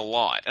not by a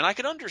lot. And I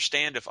could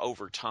understand if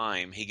over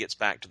time he gets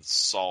back to the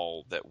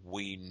Saul that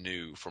we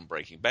knew from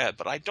Breaking Bad,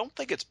 but I don't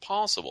think it's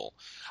possible.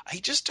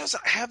 He just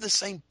doesn't have the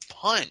same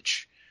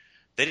punch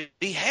that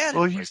he had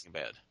in Breaking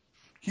Bad.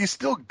 He's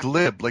still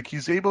glib. Like,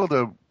 he's able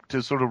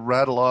to sort of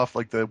rattle off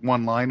like the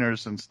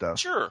one-liners and stuff.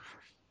 Sure.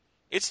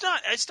 It's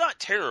not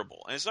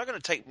terrible, and it's not going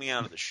to take me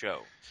out of the show.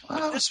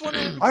 But this one,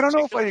 I don't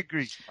know if I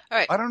agree. All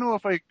right. I don't know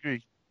if I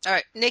agree. All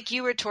right, Nick,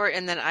 you retort,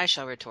 and then I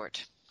shall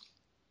retort.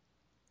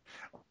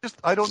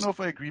 I don't know if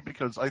I agree,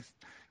 because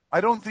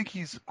I don't think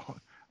he's,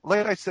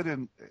 like I said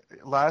in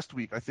last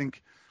week, I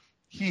think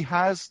he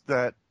has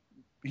that.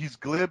 He's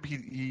glib.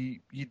 He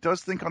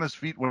does think on his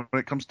feet when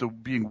it comes to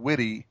being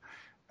witty,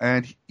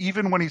 and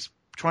even when he's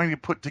trying to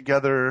put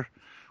together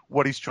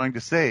what he's trying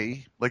to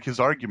say, like his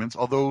arguments.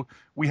 Although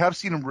we have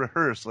seen him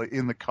rehearse, like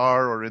in the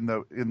car or in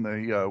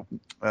the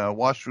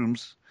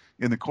washrooms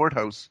in the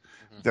courthouse,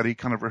 that he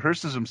kind of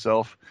rehearses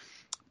himself.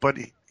 But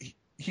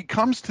he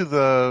comes to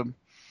the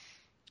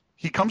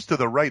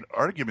right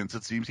arguments.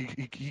 It seems he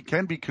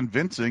can be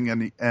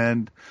convincing,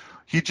 and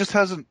he just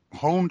hasn't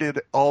honed it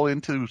all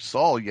into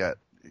Saul yet.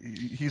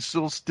 He's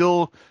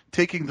still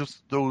taking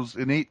those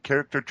innate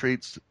character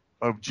traits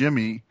of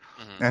Jimmy,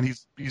 and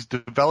he's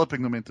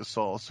developing them into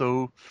Saul.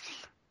 So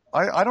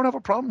I don't have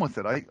a problem with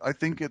it. I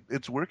think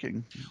it's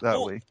working that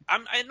way.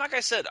 And like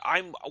I said,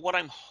 what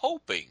I'm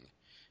hoping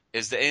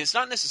is that, and it's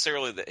not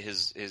necessarily that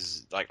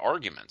his like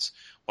arguments.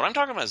 What I'm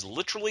talking about is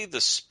literally the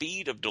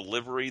speed of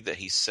delivery that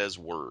he says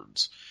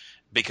words.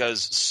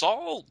 Because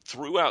Saul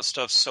threw out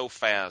stuff so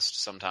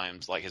fast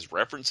sometimes, like his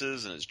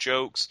references and his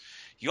jokes,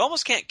 you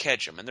almost can't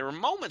catch him. And there were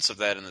moments of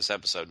that in this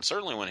episode, and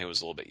certainly when he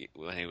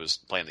was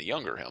playing the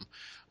younger him.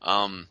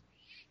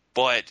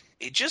 But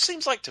it just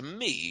seems like to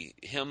me,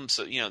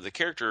 the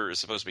character is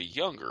supposed to be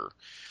younger.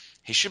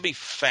 He should be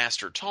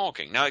faster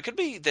talking. Now, it could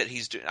be that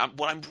he's doing.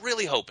 What I'm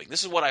really hoping,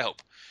 this is what I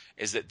hope,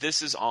 is that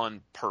this is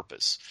on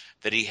purpose.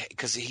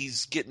 Because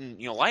he's getting,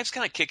 life's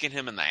kind of kicking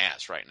him in the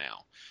ass right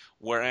now.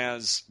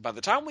 Whereas by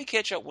the time we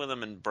catch up with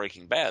him in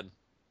Breaking Bad,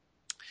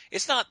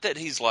 it's not that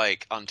he's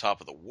like on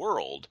top of the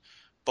world,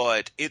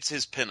 but it's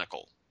his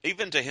pinnacle.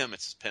 Even to him,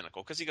 it's his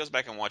pinnacle because he goes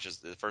back and watches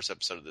the first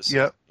episode of this.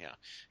 Yep. Yeah,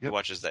 he Yep.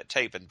 watches that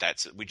tape, and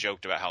we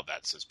joked about how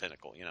that's his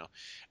pinnacle,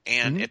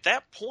 And at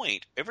that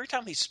point, every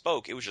time he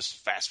spoke, it was just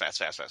fast, fast,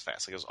 fast, fast,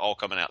 fast. Like it was all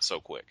coming out so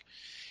quick.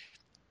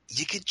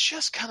 You could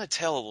just kind of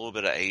tell a little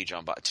bit of age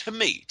on Bob. To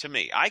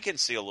me, I can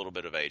see a little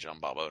bit of age on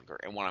Bob Odenkirk.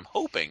 And what I'm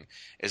hoping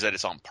is that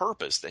it's on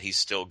purpose that he's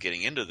still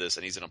getting into this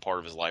and he's in a part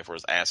of his life where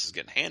his ass is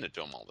getting handed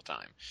to him all the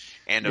time.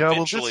 And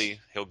eventually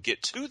he'll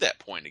get to that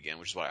point again,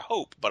 which is what I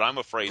hope. But I'm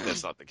afraid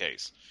that's not the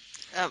case.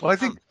 Well, I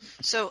think.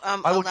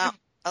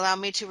 Allow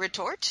me to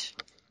retort.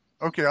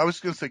 Okay, I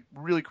was going to say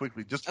really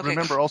quickly. Just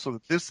remember also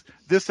that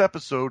this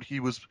episode,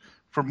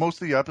 for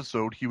most of the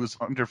episode, he was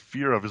under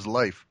fear of his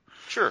life.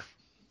 Sure.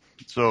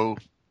 So.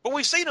 But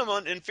we've seen him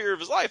in fear of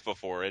his life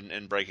before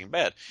in Breaking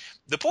Bad.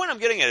 The point I'm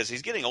getting at is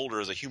he's getting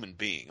older as a human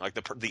being, like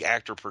the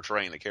actor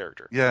portraying the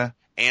character. Yeah.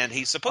 And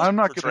he's supposed to be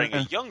portraying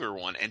a younger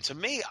one. And to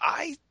me,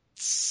 I'm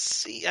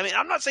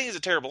not saying he's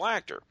a terrible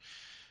actor.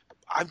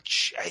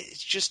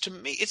 It's just, to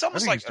me, it's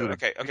almost like,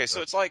 okay,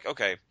 so it's like,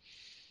 okay,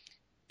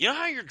 you know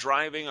how you're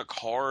driving a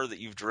car that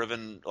you've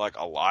driven like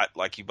a lot,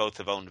 like you both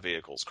have owned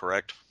vehicles,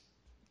 correct?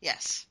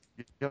 Yes.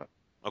 Yeah.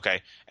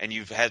 Okay, and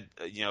you've had,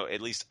 at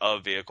least a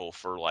vehicle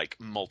for, like,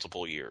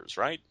 multiple years,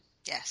 right?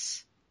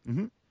 Yes.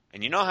 Mm-hmm.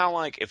 And you know how,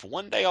 like, if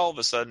one day all of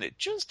a sudden it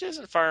just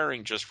isn't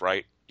firing just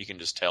right, you can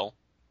just tell?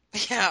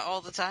 Yeah,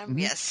 all the time, mm-hmm.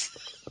 Yes.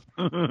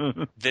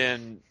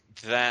 Then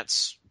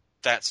that's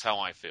how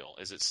I feel,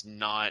 is it's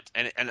not,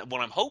 and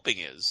what I'm hoping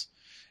is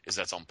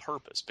that's on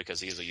purpose,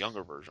 because he is a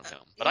younger version of him.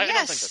 But I don't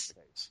think that's the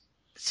case.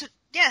 So,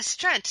 yes,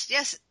 Trent,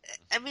 yes,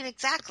 I mean,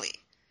 exactly.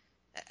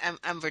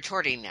 I'm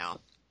retorting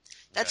now.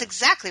 That's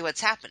exactly what's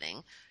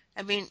happening.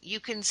 I mean, you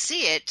can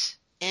see it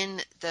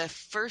in the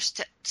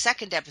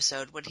second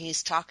episode when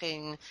he's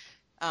talking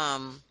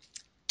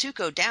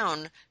Tuco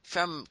down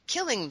from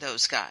killing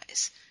those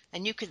guys.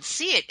 And you can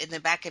see it in the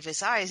back of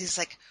his eyes. He's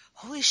like,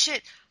 holy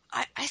shit,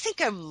 I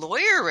think I'm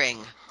lawyering.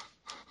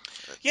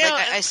 Yeah,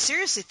 like, I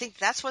seriously think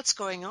that's what's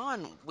going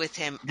on with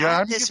him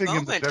at this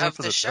moment of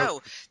the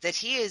show. That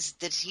he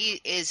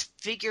is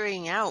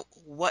figuring out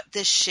what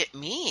this shit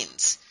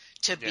means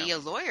to be a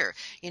lawyer,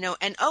 and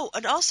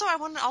also I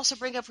want to also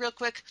bring up real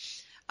quick,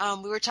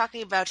 we were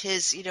talking about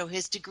his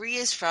degree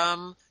is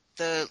from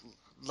the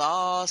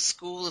Law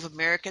School of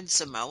American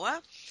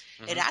Samoa.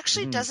 Mm-hmm. It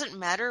actually doesn't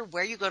matter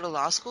where you go to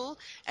law school,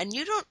 and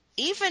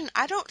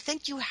I don't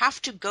think you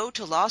have to go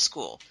to law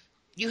school.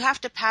 You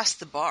have to pass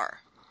the bar.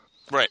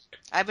 Right.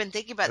 I've been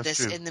thinking about That's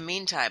this true. in the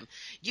meantime.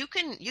 You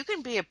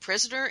can be a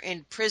prisoner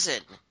in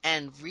prison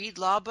and read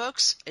law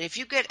books, and if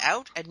you get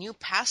out and you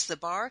pass the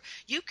bar,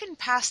 you can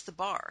pass the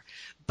bar.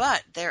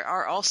 But there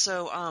are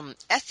also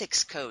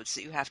ethics codes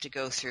that you have to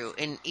go through,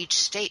 and each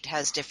state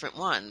has different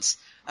ones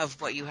of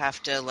what you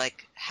have to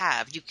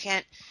have. You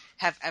can't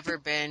have ever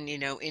been,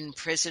 in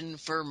prison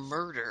for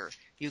murder.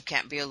 You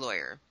can't be a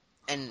lawyer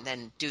and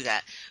then do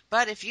that.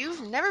 But if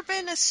you've never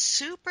been a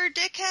super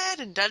dickhead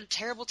and done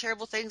terrible,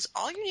 terrible things,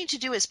 all you need to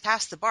do is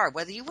pass the bar,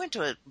 whether you went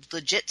to a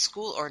legit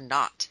school or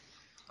not.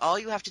 All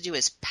you have to do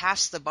is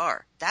pass the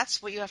bar.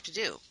 That's what you have to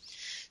do.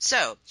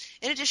 So,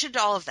 in addition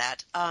to all of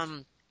that,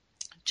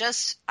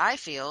 I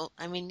feel,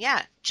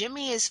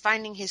 Jimmy is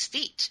finding his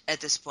feet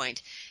at this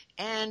point.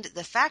 And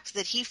the fact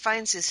that he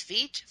finds his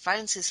feet,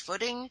 finds his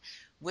footing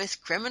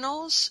with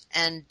criminals,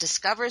 and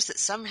discovers that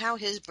somehow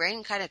his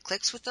brain kind of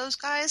clicks with those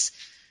guys,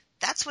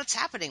 that's what's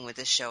happening with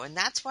this show, and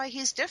that's why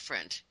he's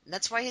different. And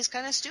that's why he's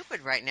kind of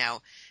stupid right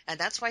now, and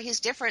that's why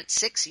he's different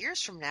 6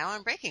 years from now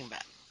on Breaking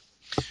Bad.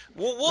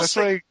 Well, we'll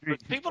see.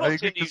 People don't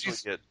tend to usually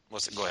get.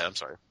 Go ahead. I'm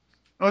sorry.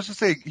 I was just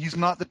saying he's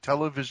not the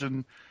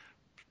television,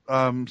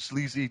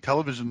 sleazy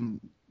television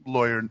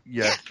lawyer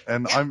yet,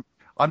 I'm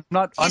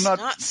not. He's I'm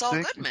not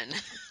Saul Goodman.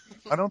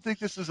 I don't think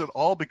this is at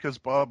all because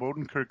Bob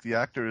Odenkirk, the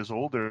actor, is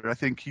older. I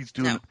think he's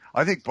doing. No.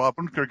 I think Bob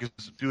Odenkirk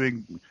is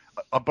doing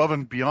above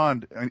and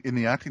beyond in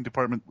the acting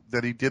department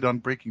that he did on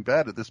Breaking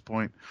Bad at this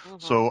point. Mm-hmm.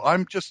 So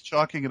I'm just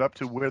chalking it up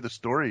to where the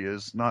story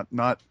is, not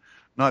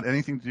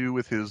anything to do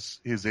with his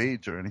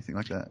age or anything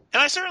like that.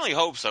 And I certainly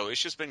hope so.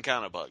 It's just been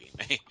kind of bugging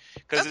me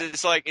because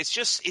it's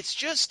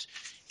just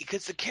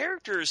because the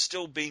character is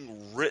still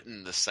being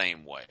written the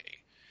same way,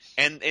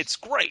 and it's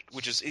great,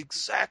 which is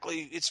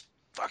it's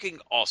fucking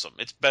awesome.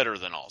 It's better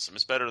than awesome.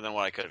 It's better than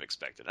what I could have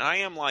expected, and I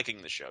am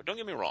liking the show. Don't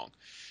get me wrong.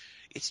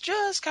 It's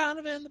just kind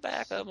of in the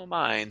back of my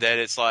mind that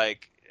it's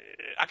like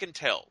I can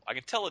tell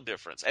a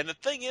difference. And the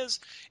thing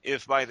is,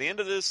 if by the end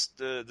of this,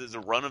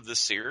 the run of this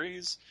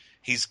series,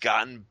 he's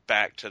gotten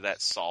back to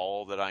that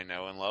Saul that I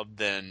know and love,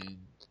 then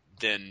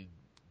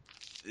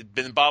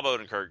Bob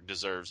Odenkirk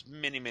deserves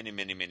many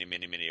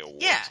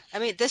awards. Yeah, I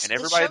mean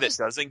everybody that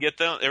doesn't get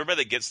them,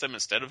 everybody that gets them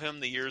instead of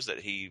him, the years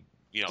that he,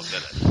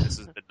 that this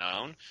has been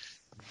known,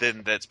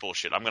 then that's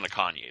bullshit. I'm going to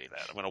Kanye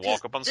that. I'm going to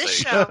walk up on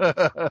stage.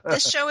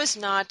 This show is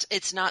not.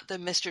 It's not the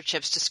Mr.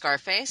 Chips to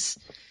Scarface.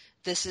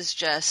 This is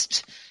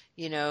just,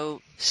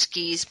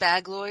 skis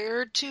bag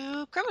lawyer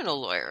to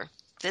criminal lawyer.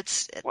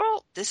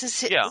 Well, This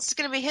is yeah. this is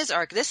going to be his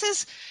arc. This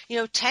is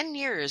 10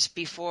 years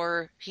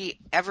before he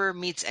ever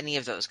meets any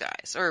of those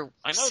guys, or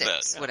I know 6,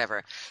 that, yeah.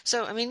 whatever.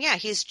 So I mean, yeah,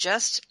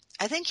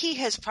 I think he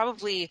has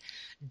probably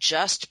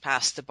just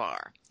passed the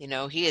bar.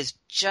 He has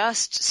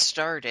just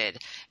started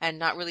and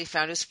not really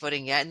found his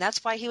footing yet, and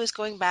that's why he was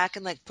going back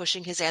and like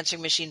pushing his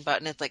answering machine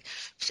button. It's like,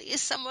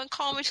 please, someone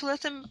call me to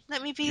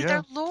let me be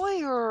their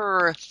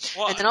lawyer.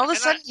 Well, and then all of a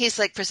sudden, he's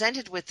like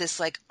presented with this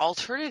like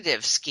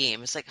alternative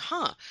scheme. It's like,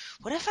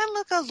 what if I'm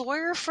like a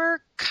lawyer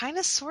for kind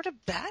of sort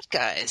of bad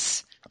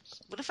guys?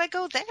 What if I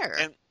go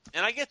there?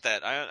 And I get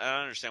that.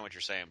 I understand what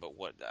you're saying, but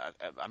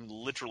I'm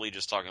literally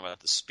just talking about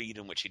the speed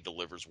in which he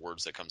delivers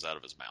words that comes out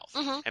of his mouth.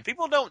 Mm-hmm. And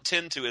people don't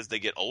tend to, as they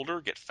get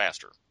older, get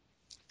faster.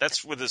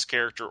 That's with his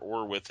character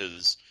or with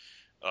his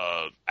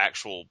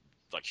actual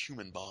like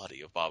human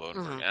body of Bob Odenkirk.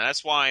 Mm-hmm. And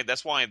that's why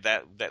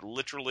that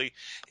literally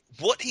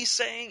what he's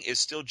saying is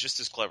still just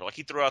as clever. Like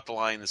he threw out the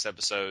line in this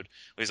episode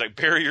where he's like,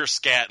 bury your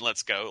scat and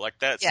let's go. Like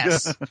that's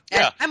yes.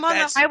 yeah, I'm on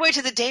the highway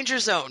to the danger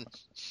zone.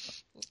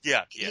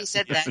 Yeah, he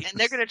said that, and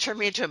they're going to turn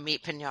me into a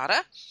meat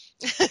pinata,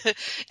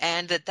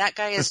 and that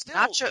guy is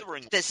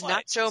Nacho. This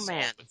Nacho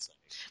Man,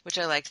 which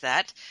I liked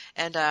that,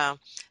 and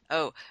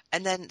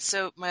and then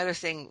so my other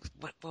thing,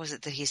 what was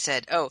it that he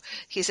said? Oh,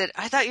 he said,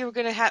 I thought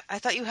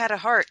you had a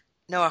heart.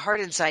 No, a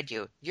heart inside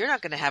you. You're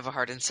not going to have a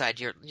heart inside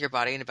your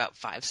body in about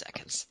 5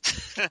 seconds.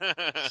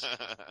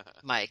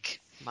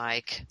 Mike.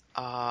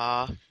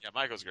 Yeah,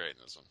 Michael's great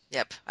in this one.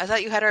 Yep. I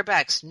thought you had our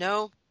backs.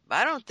 No,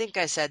 I don't think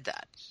I said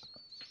that.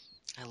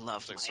 I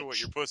love Mike. So what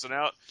you're pussing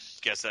out?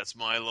 Guess that's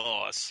my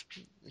loss.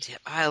 Yeah,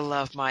 I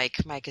love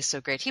Mike. Mike is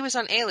so great. He was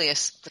on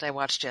Alias that I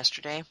watched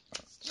yesterday.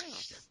 Yeah.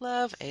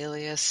 Love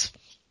Alias.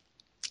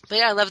 But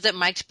yeah, I love that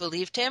Mike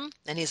believed him.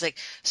 And he's like,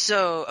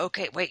 so,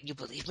 okay, wait, you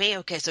believe me?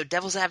 Okay, so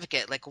devil's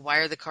advocate, like, why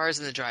are the cars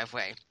in the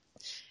driveway?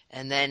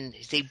 And then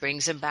he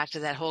brings him back to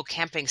that whole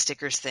camping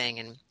stickers thing,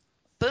 and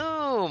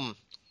boom.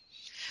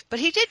 But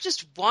he did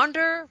just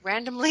wander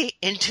randomly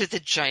into the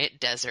giant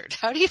desert.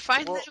 How do you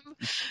find them?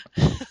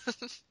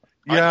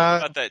 Yeah, I thought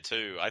about that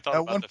too. I thought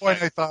at about one the point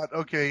fact I thought,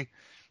 okay,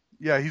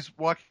 yeah, he's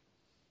walking.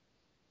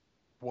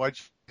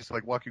 He's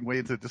like walking way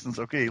into the distance.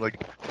 Okay,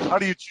 like how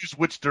do you choose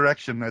which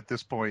direction at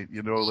this point?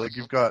 Like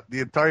you've got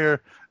the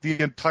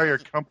entire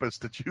compass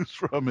to choose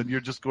from, and you're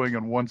just going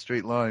on one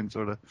straight line,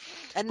 sort of.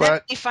 And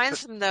then he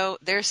finds them though.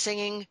 They're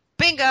singing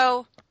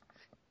 "Bingo,"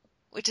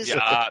 which is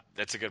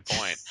that's a good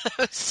point.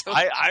 so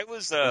I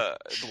was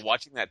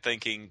watching that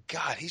thinking,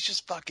 God, he's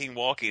just fucking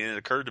walking, and it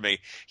occurred to me,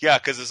 yeah,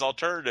 because his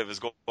alternative is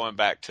going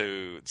back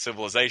to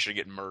civilization,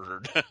 getting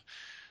murdered.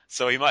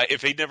 So he might,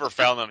 if he never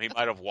found them, he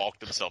might have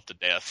walked himself to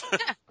death.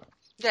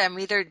 Yeah, I'm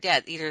either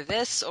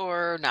this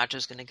or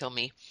Nacho's going to kill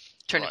me.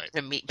 Turn it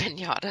into meat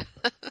pinata.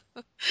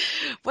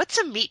 What's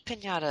a meat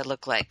pinata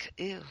look like?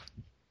 Ew.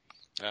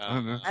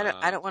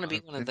 I don't want to be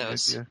one of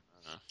those.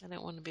 I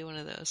don't want to be one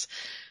of those.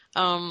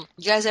 You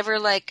guys ever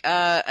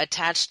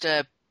attached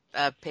a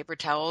paper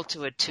towel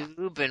to a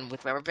tube and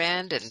with rubber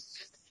band and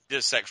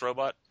this sex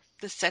robot?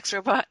 The sex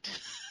robot.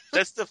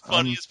 That's the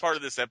funniest part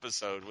of this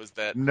episode was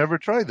that never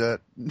tried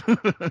that.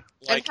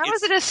 And how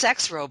is it a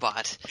sex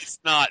robot? It's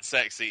not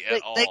sexy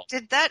at all.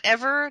 Did that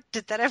ever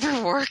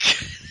work?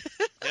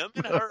 Him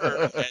and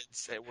her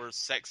were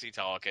sexy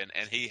talking,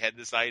 and he had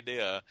this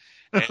idea,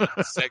 and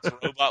the sex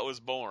robot was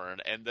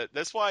born, and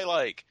that's why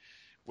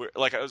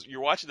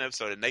you're watching the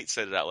episode, and Nate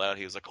said it out loud.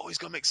 He was like, "Oh, he's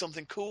gonna make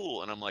something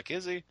cool," and I'm like,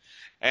 "Is he?"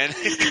 And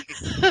he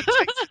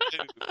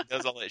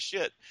does all that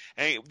shit,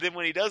 and then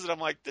when he does it, I'm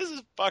like, "This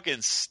is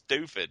fucking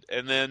stupid."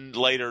 And then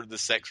later, the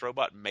sex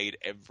robot made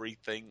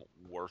everything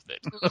worth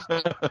it.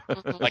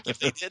 Like if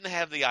they didn't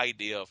have the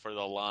idea for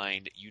the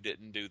line, "You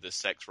didn't do the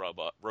sex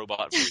robot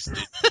voice,"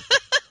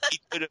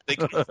 they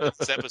could have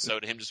this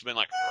episode him just been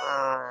like,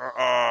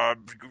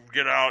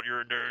 "Get out,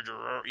 you're in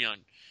danger,"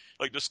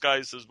 like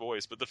disguise his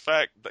voice. But the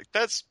fact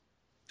that's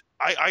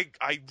I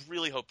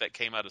really hope that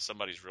came out of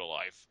somebody's real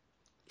life.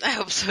 I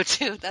hope so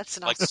too. That's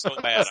not so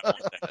bad. I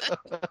want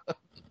that.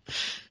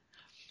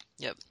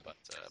 Yep.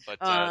 But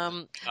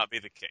not be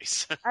the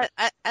case.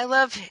 I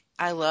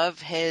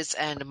love his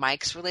and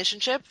Mike's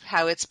relationship,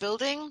 how it's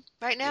building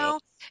right now.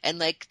 Yep.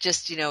 And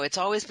it's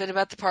always been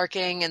about the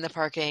parking and the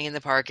parking and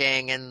the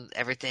parking and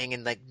everything.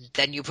 And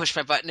then you push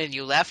my button and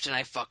you left and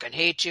I fucking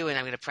hate you and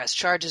I'm going to press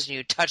charges and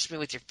you touched me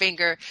with your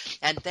finger.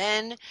 And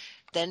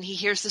then he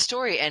hears the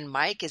story and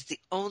Mike is the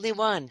only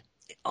one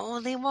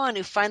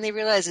who finally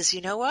realizes,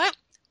 you know what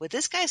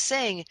this guy's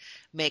saying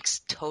makes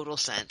total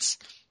sense.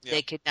 Yep.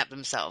 They kidnap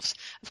themselves.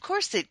 Of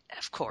course.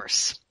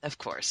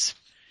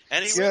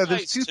 And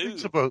there's two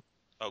things about.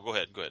 Oh, go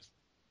ahead.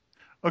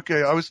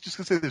 Okay, I was just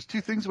gonna say there's two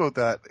things about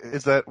that.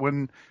 Is that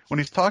when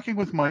he's talking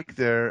with Mike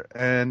there,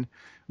 and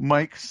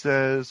Mike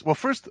says, well,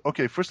 first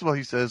of all,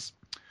 he says,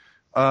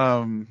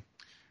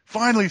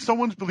 finally,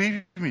 someone's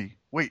believed me.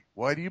 Wait,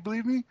 why do you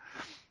believe me?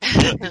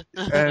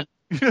 and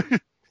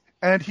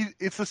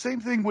it's the same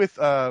thing with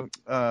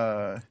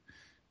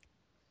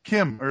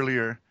Kim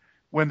earlier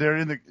when they're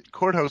in the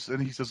courthouse,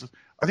 and he says,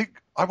 I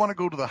think I want to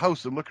go to the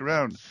house and look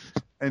around.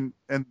 And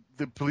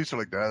the police are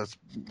like, that's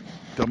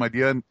a dumb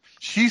idea. And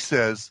she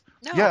says,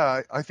 No.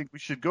 yeah, I think we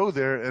should go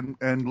there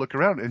and look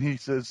around. And he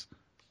says,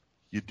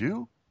 you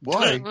do?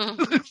 Why?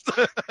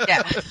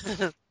 Yeah.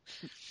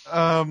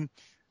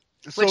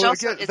 So Which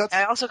also again, that's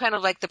I also kind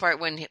of like the part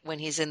when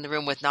he's in the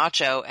room with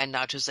Nacho and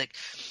Nacho's like,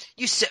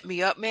 "You set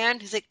me up, man."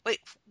 He's like, "Wait,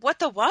 what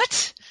the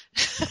what?"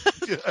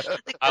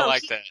 Like, I no,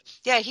 like that.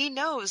 Yeah, he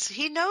knows.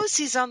 He knows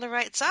he's on the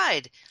right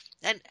side,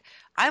 and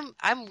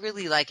I'm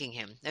really liking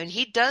him. And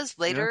he does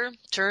later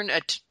turn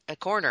a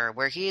corner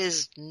where he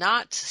is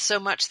not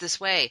so much this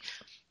way,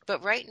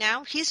 but right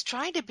now he's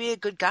trying to be a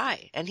good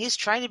guy and he's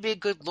trying to be a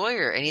good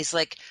lawyer. And he's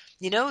like,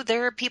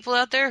 there are people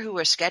out there who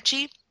are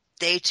sketchy.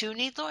 They too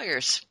need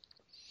lawyers.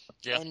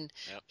 Yeah. And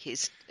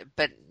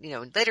but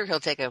later he'll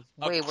take a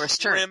way worse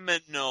turn.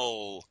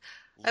 Criminal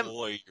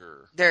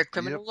lawyer. There are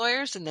criminal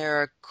lawyers and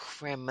there are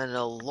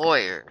criminal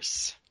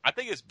lawyers. I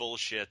think it's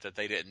bullshit that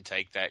they didn't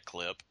take that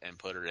clip and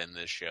put it in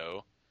this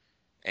show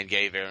and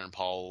gave Aaron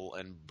Paul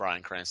and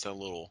Bryan Cranston a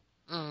little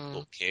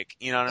kick.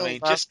 You know what I mean?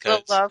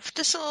 Love,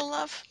 just a little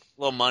love.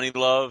 A little money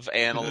love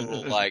and a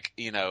little homage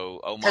I'm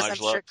love.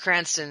 sure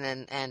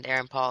Cranston and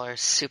Aaron Paul are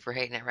super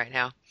hating it right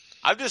now.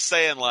 I'm just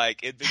saying,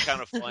 it'd be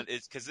kind of fun.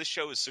 It's because this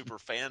show is super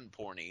fan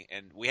porny,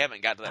 and we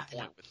haven't got to that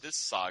point with this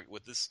saga,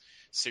 with this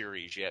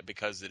series yet,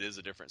 because it is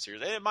a different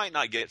series. And it might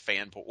not get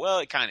fan porn. Well,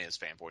 it kind of is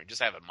fan porny.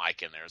 Just have a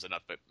mic in there is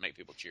enough to make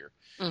people cheer.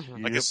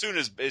 Mm-hmm. Like as soon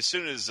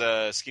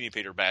as Skinny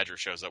Peter Badger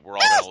shows up, we're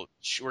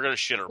gonna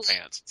shit our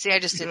pants. See, I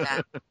just did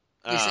that.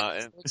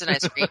 It's a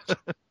nice reach.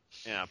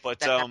 Yeah,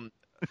 but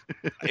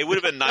it would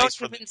have been nice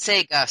for them.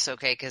 Say Gus,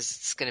 okay? Because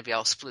it's going to be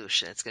all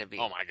sploosh. And it's going to be.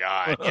 Oh my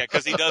god! Yeah,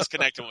 because he does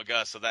connect him with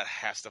Gus, so that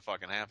has to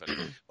fucking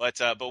happen. But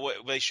what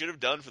they should have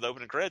done for the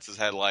opening credits is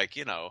had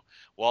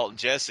Walt and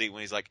Jesse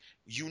when he's like,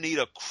 "You need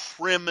a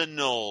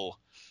criminal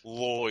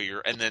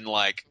lawyer," and then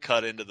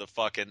cut into the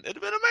fucking. It'd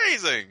have been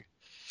amazing.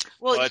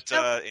 Well, but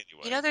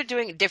anyway, they're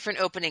doing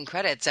different opening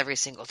credits every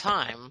single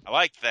time. I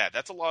like that.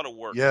 That's a lot of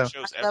work. Yeah, it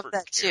shows I love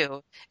that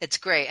too. It's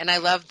great, and I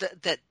love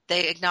that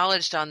they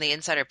acknowledged on the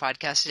Insider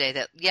podcast today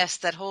that yes,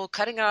 that whole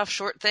cutting it off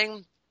short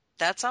thing,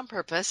 that's on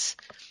purpose,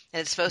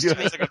 and it's supposed to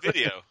make it's like a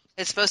video.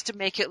 It's supposed to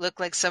make it look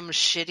like some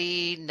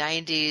shitty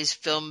 '90s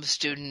film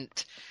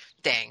student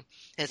thing.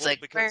 It's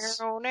because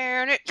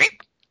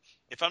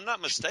if I'm not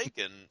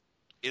mistaken.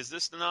 Is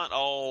this not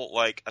all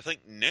I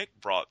think Nick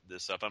brought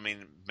this up? I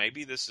mean,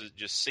 maybe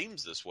just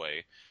seems this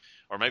way,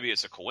 or maybe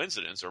it's a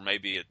coincidence, or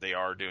maybe they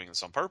are doing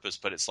this on purpose.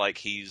 But it's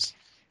like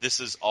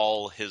this is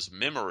all his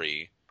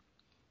memory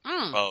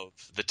of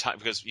the time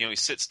because he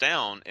sits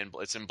down and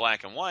it's in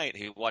black and white.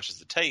 He watches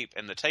the tape,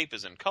 and the tape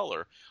is in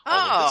color. All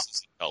of this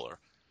is in color.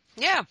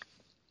 Yeah.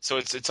 So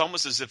it's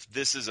almost as if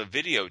this is a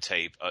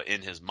videotape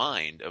in his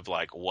mind of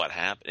what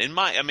happened.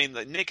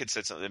 Nick had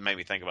said something that made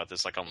me think about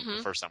this on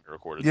the first time we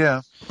recorded. Yeah.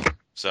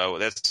 So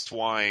that's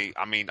why,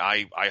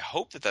 I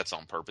hope that that's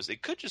on purpose.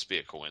 It could just be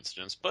a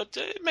coincidence, but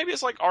maybe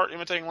it's like art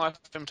imitating life,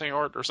 imitating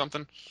art or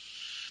something.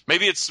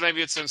 Maybe it's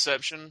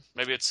Inception.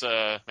 Maybe it's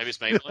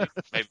Maybelline.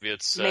 Maybe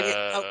it's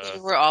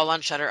we're all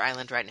on Shutter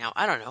Island right now.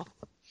 I don't know.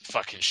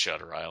 Fucking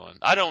Shutter Island.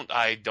 I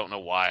don't know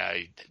why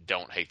I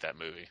don't hate that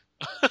movie.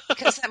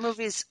 Because that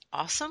movie's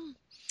awesome.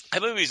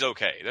 That movie's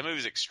okay. That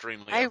movie's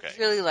extremely okay. I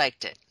really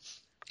liked it.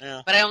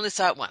 Yeah. But I only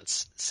saw it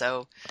once,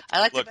 so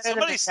I liked it better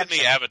somebody than sent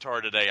me Avatar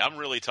today. I'm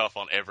really tough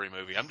on every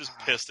movie. I'm just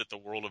pissed at the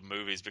world of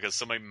movies because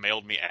somebody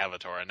mailed me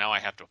Avatar, and now I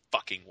have to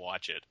fucking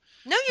watch it.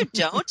 No, you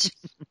don't.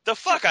 The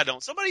fuck I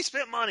don't. Somebody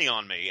spent money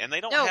on me, and they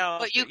don't have... No,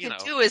 what you can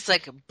do is,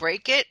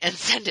 break it and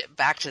send it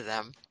back to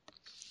them.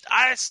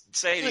 I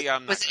say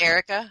I'm not... Was it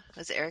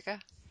Erica?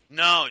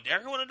 No,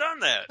 Erica wouldn't have done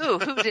that. Who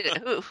did it?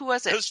 Who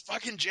was it? It was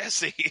fucking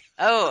Jesse.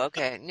 Oh,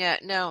 okay. Yeah,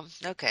 no.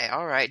 Okay,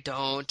 all right.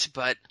 Don't,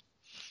 but...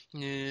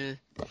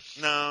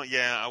 No,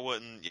 yeah, I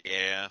wouldn't.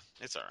 Yeah,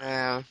 it's all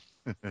right.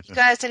 You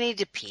guys, I need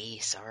to pee.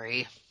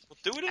 Sorry. Well,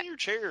 do it in your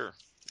chair.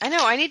 I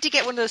know. I need to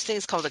get one of those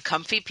things called a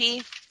comfy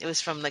pee. It was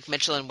from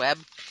Mitchell and Webb.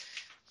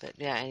 But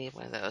yeah, I need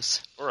one of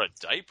those. Or a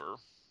diaper.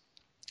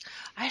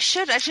 I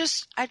should. I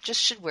just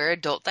should wear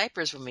adult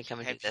diapers when we come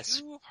and do this.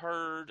 Have you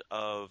heard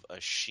of a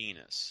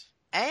sheenus?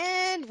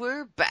 And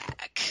we're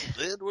back.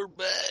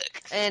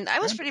 And I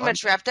was pretty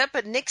much wrapped up,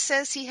 but Nick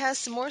says he has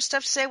some more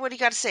stuff to say. What do you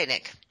got to say,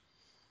 Nick?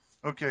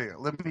 Okay,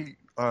 let me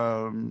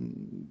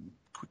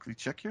quickly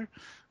check here.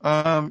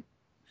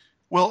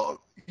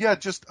 Well, yeah,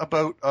 just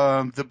about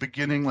the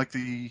beginning,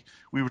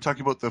 we were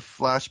talking about the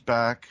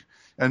flashback,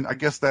 and I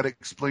guess that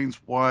explains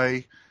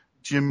why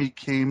Jimmy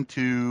came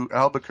to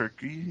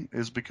Albuquerque,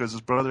 is because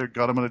his brother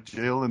got him out of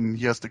jail, and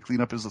he has to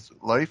clean up his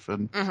life,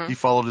 and he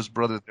followed his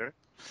brother there.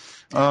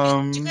 Do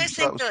you guys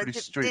think that was pretty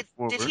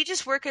straightforward. Did he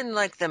just work in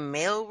the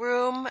mail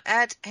room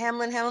at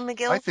Hamlin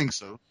McGill? I think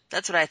so.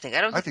 That's what I think.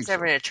 I don't think there's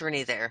ever an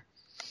attorney there.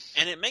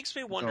 And it makes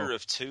me wonder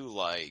if too,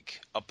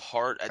 a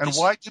part. And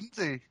why didn't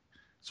they?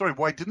 Sorry,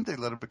 why didn't they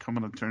let him become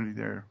an attorney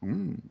there?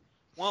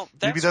 Well,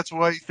 maybe that's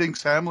why he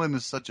thinks Hamlin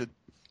is such a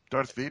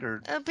Darth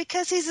Vader.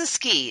 Because he's a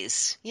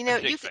skis. You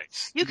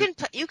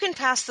can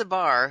pass the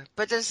bar,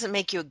 but it doesn't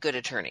make you a good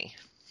attorney.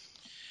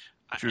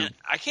 True.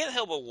 I can't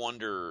help but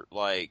wonder,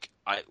 like,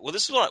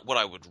 this is what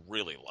I would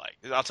really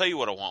like. I'll tell you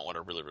what I want. What I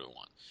really, really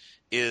want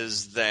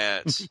is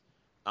that.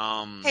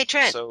 Hey,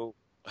 Trent. So,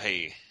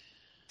 hey,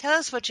 Tell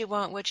us what you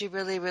want. What you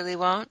really, really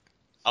want.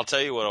 I'll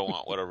tell you what I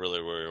want. What I really,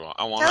 really want.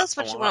 Tell us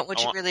what you want.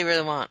 What you really,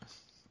 really want.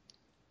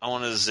 I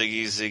want a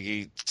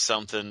Ziggy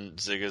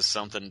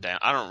something down.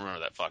 I don't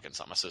remember that fucking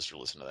song. My sister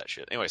listened to that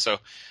shit. Anyway, so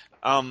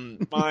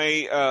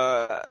my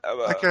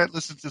I can't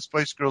listen to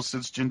Spice Girls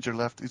since Ginger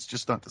left. It's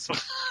just not the same.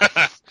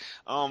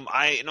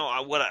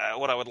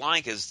 what I would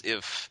like is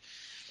if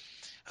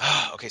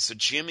okay, so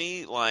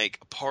Jimmy, like,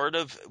 part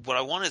of what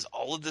I want is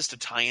all of this to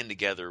tie in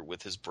together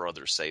with his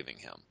brother saving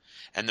him,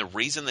 and the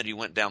reason that he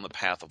went down the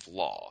path of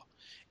law.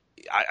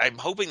 I'm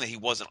hoping that he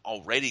wasn't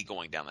already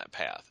going down that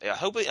path.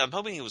 I'm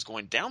hoping he was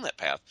going down that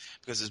path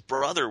because his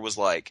brother was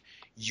like,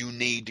 "You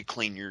need to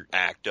clean your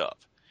act up."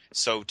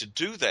 So to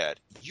do that,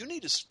 you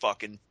need to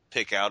fucking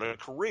pick out a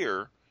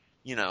career,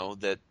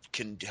 that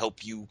can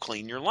help you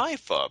clean your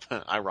life up.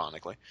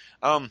 Ironically,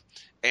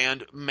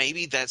 and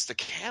maybe that's the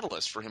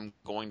catalyst for him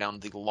going down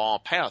the law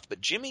path.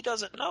 But Jimmy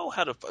doesn't know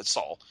how to.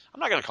 Saul. I'm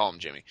not going to call him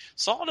Jimmy.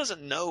 Saul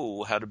doesn't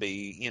know how to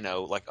be,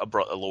 like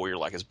a lawyer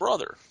like his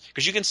brother.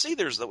 Because you can see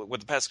with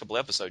the past couple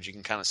episodes, you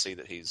can kind of see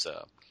that he's,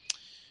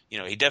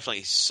 he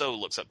definitely so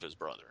looks up to his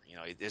brother.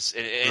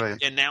 Right.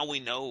 And now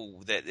we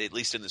know that at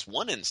least in this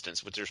one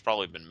instance, but there's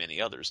probably been many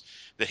others,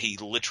 that he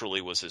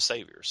literally was his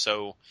savior.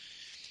 So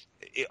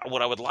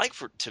what I would like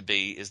for it to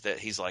be is that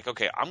he's like,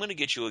 okay, I'm going to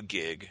get you a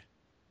gig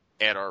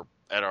at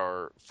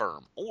our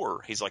firm,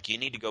 or he's like, you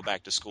need to go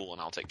back to school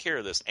and I'll take care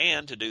of this,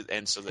 and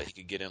so that he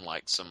could get in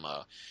like some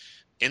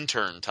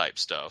intern type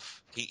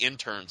stuff. He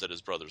interns at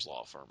his brother's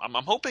law firm. I'm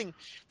hoping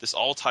this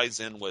all ties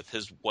in with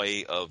his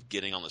way of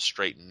getting on the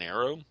straight and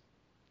narrow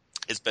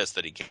as best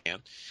that he can.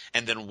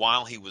 And then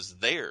while he was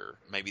there,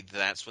 maybe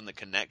that's when the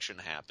connection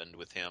happened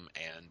with him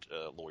and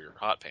lawyer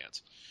Hot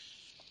Pants.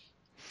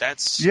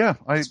 That's what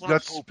I'm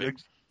hoping.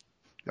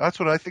 That's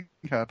what I think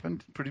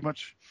happened, pretty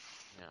much.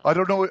 Yeah. I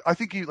don't know. I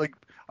think I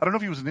don't know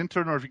if he was an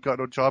intern or if he got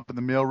a job in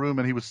the mailroom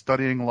and he was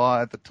studying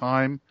law at the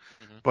time,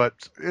 but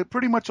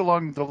pretty much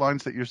along the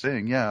lines that you're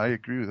saying. Yeah, I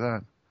agree with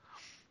that.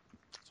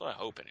 That's what I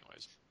hope,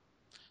 anyways.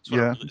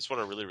 It's what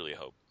I really, really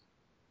hope.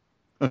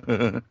 Tell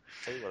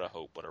you what I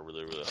hope. What I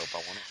really, really hope.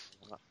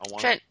 I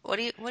want. Trent, what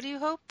do you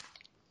hope?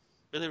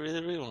 Really,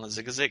 really, really want a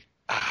zig.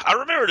 I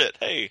remembered it.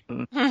 Hey.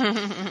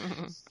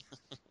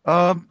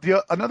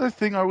 Another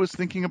thing I was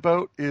thinking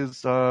about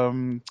is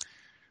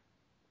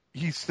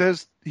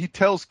he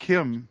tells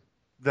Kim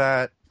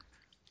that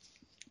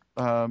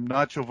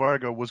Nacho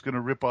Varga was going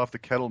to rip off the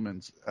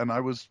Kettlemans, and I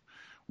was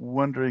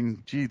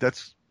wondering, gee,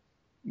 that's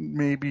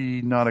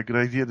maybe not a good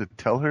idea to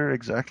tell her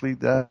exactly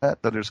that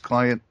his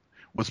client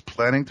was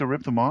planning to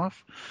rip them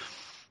off,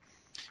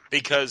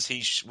 because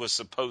he was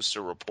supposed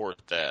to report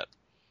that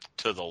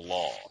to the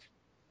law.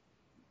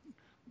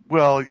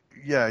 Well,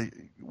 yeah,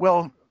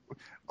 well,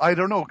 I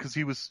don't know, because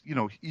he was,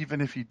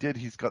 even if he did,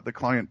 he's got the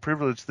client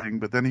privilege thing,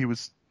 but then he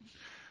was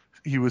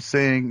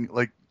saying,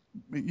 like,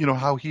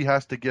 how he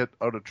has to get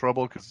out of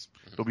trouble because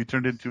he'll be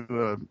turned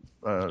into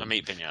a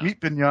meat pinata.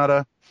 Meat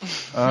pinata.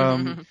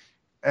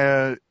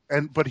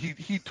 But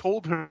he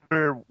told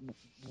her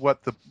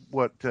what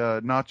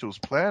Nacho's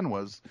plan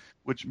was,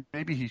 which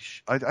maybe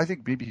I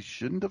think maybe he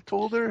shouldn't have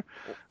told her.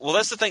 Well,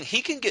 that's the thing.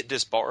 He can get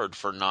disbarred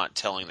for not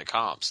telling the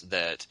cops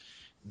that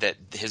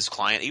his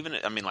client,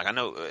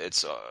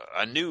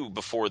 I knew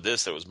before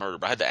this that it was murder,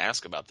 but I had to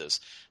ask about this,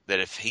 that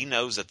if he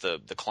knows that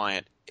the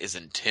client is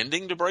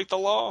intending to break the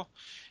law,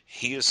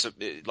 he is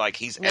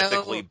he's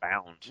ethically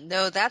bound.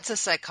 No, that's a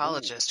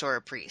psychologist or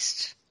a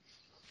priest.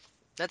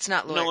 That's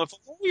not lawyer. No, if a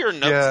lawyer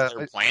knows that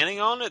they're planning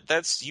on it,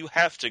 you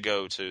have to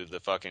go to the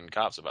fucking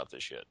cops about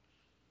this shit.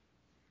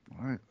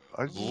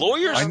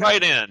 Lawyers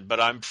write in, but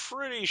I'm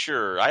pretty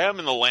sure I am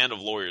in the land of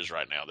lawyers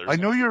right now. I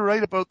know you're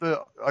right about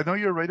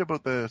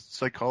the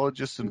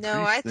psychologists and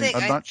priests thing.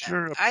 I'm not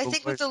sure. I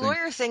think with the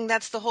lawyer thing,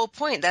 that's the whole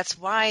point. That's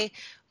why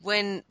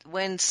when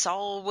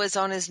Saul was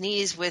on his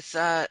knees with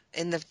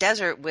in the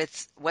desert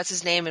with what's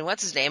his name,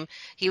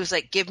 he was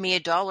like, "Give me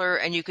 $1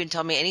 and you can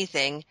tell me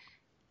anything,"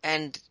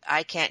 and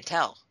I can't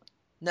tell.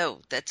 No,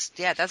 that's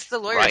the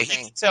lawyer thing.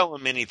 He can tell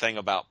him anything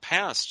about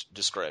past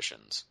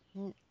discretions.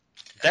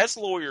 That's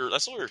lawyer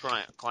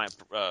client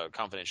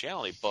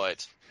confidentiality,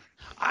 but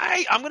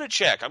I'm going to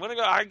check. I'm going to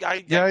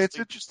go. It's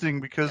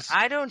interesting because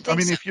I don't think.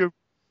 If you're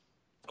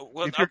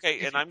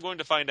and I'm going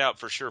to find out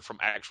for sure from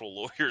actual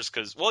lawyers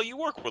because you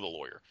work with a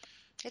lawyer.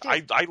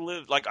 I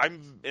live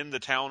I'm in the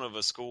town of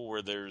a school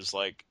where there's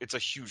it's a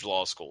huge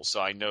law school,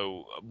 so I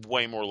know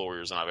way more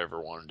lawyers than I've ever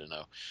wanted to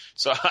know.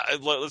 So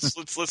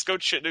let's go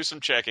do some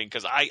checking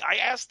because I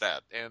asked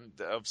that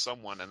of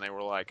someone and they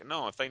were like,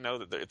 no, if they know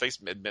that if they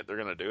admit they're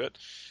going to do it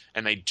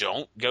and they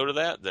don't go to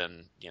that,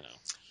 then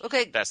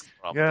okay, that's the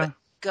problem. Yeah,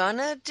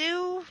 gonna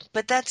do,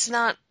 but that's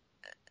not.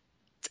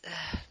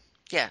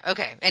 Yeah.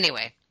 Okay.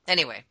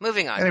 Anyway,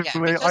 moving on.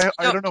 Anyway,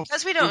 I don't know.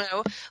 Because we don't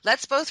know,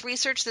 let's both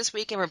research this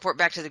week and report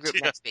back to the group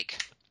next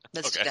week.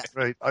 Let's do that.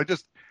 Right.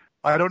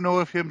 I don't know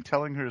if him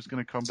telling her is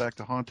going to come back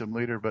to haunt him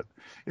later, but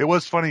it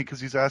was funny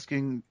because he's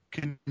asking,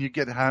 can you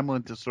get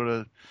Hamlin to sort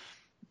of,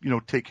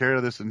 take care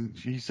of this? And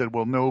he said,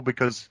 well, no,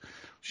 because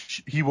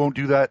he won't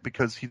do that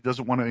because he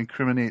doesn't want to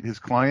incriminate his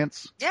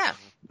clients. Yeah.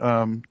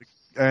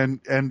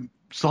 And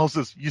Saul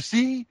says, you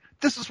see,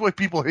 this is why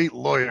people hate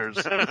lawyers.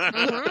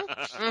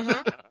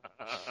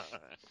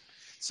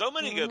 So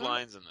many good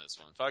lines in this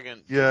one.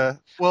 Fucking yeah.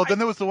 Well, then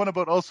there was the one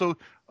about also,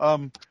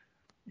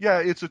 yeah,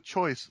 it's a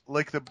choice,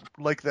 like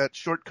that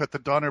shortcut the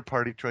Donner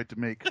Party tried to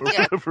make. Or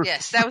whatever.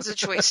 Yes, that was a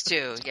choice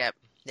too. Yep.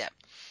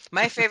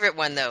 My favorite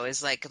one though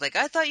is like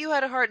I thought you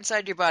had a heart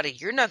inside your body.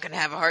 You're not going to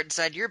have a heart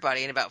inside your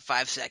body in about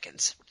 5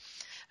 seconds.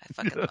 I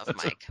fucking love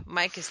Mike.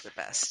 Mike is the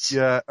best.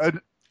 Yeah,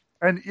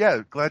 and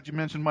yeah, glad you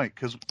mentioned Mike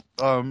because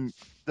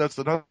that's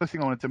another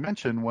thing I wanted to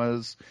mention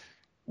was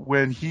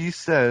when he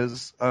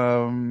says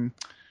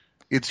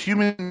it's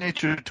human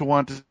nature to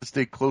want to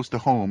stay close to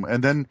home,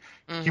 and then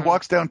he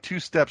walks down 2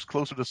 steps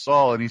closer to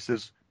Saul and he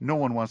says, "No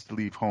one wants to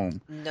leave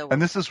home." No.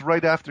 And this is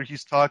right after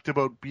he's talked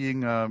about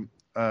being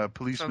a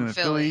policeman in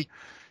Philly.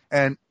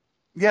 And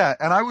yeah,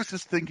 and I was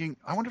just thinking,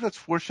 I wonder if that's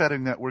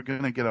foreshadowing that we're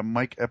going to get a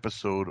Mike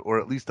episode,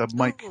 or at least a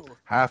Mike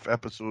half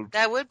episode.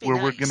 That would be where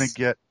nice. we're going to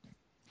get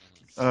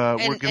more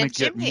background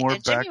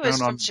Jimmy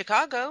was on from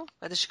Chicago,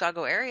 or the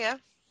Chicago area.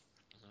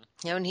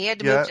 And he had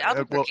to move to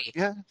Albuquerque.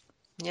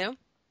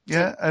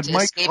 Yeah, and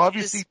Mike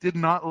obviously did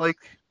not like.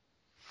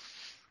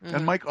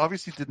 And Mike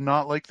obviously did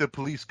not like the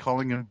police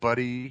calling him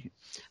buddy.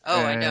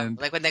 Oh, I know.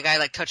 Like when the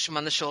guy touched him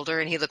on the shoulder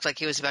and he looked like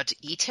he was about to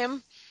eat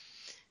him.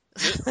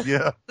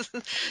 Yeah.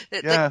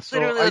 So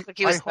literally looked like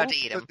he was about to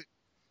eat him.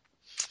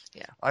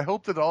 Yeah. I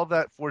hope that all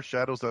that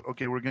foreshadows that,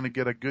 okay, we're going to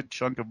get a good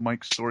chunk of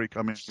Mike's story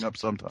coming up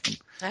sometime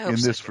in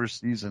this first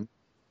season.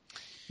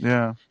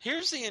 Yeah.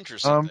 Here's the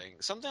interesting thing.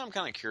 Something I'm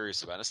kind of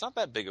curious about. It's not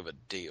that big of a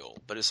deal,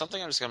 but it's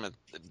something I'm just going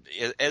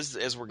to,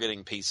 as we're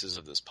getting pieces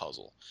of this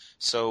puzzle.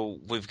 So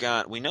we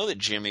know that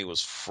Jimmy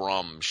was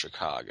from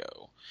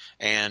Chicago,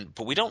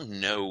 but we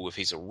don't know if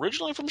he's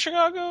originally from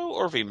Chicago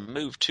or if he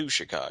moved to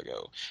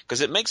Chicago.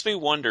 Because it makes me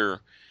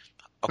wonder,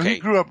 okay. Well, he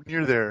grew up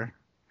near there.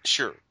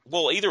 Sure.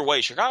 Well, either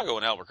way, Chicago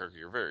and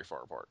Albuquerque are very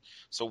far apart.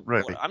 So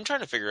what I'm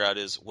trying to figure out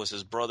is, was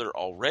his brother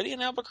already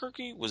in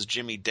Albuquerque? Was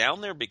Jimmy down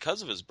there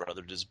because of his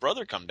brother? Did his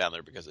brother come down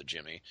there because of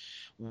Jimmy?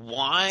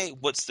 Why?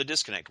 What's the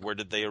disconnect? Where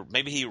did they?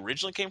 Maybe he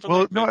originally came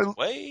from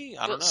way.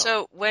 I don't know.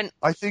 So when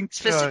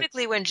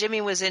Jimmy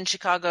was in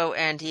Chicago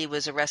and he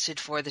was arrested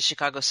for the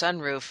Chicago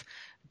sunroof,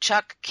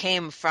 Chuck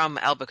came from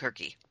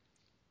Albuquerque.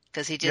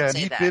 Because he did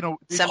say that.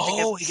 He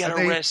got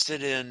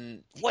arrested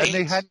in...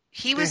 Wait.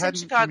 He was in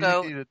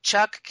Chicago.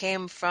 Chuck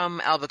came from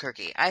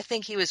Albuquerque. I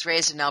think he was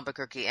raised in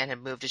Albuquerque and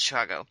had moved to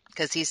Chicago.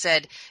 Because he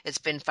said, it's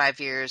been 5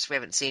 years, we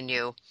haven't seen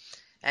you.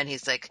 And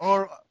he's like,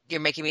 you're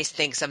making me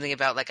think something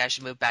about I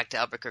should move back to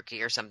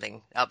Albuquerque or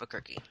something.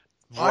 Albuquerque.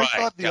 Right. I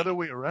thought the other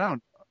way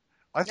around.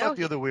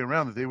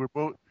 That they were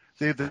both...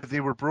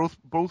 They were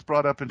both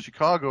brought up in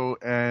Chicago,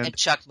 and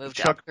Chuck moved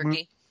to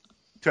Albuquerque.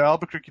 To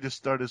Albuquerque to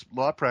start his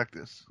law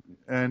practice,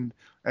 and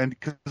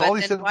because all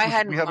he said was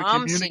we haven't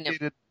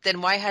communicated. Then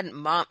why hadn't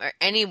Mom or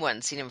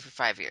anyone seen him for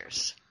 5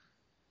 years?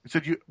 He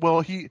said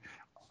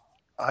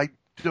I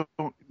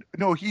don't.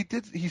 No, he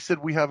did. He said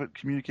we haven't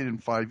communicated in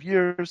 5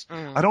 years.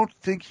 I don't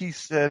think he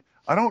said.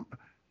 I don't.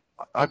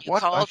 I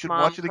should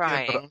watch it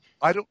again,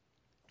 but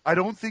I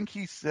don't think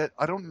he said.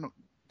 I don't know.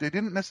 They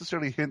didn't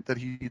necessarily hint that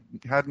he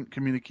hadn't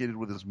communicated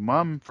with his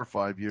mom for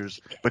 5 years,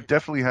 but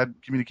definitely had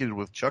communicated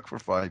with Chuck for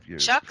 5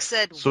 years. Chuck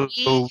said,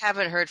 we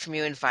haven't heard from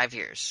you in 5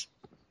 years.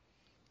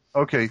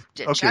 Okay.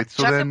 Chuck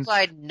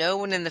implied no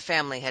one in the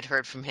family had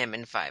heard from him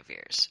in 5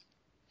 years.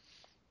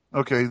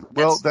 Okay.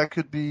 Well, that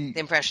could be the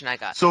impression I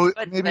got. So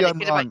maybe I'm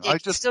wrong. I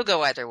just still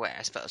go either way,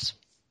 I suppose.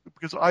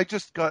 Because I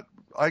got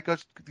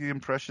the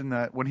impression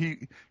that when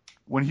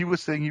he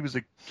was saying he was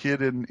a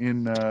kid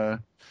in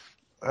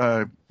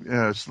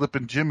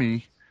Slippin'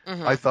 Jimmy,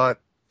 I thought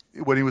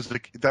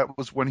that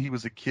was when he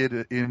was a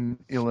kid in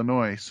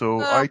Illinois.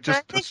 So I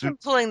think him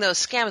pulling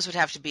those scams would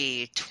have to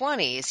be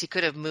 20s. He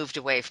could have moved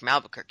away from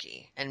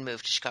Albuquerque and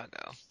moved to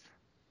Chicago.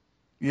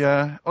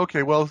 Yeah.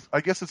 Okay. Well, I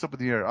guess it's up in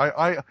the air.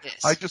 I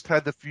just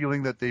had the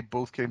feeling that they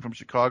both came from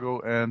Chicago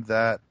and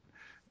that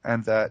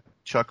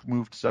Chuck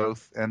moved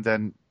south, and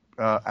then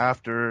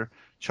after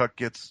Chuck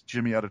gets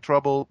Jimmy out of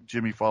trouble,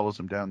 Jimmy follows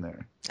him down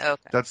there.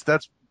 Okay.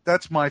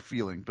 That's my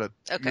feeling, but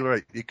you're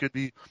right. It could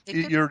be.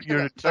 You're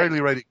entirely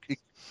right.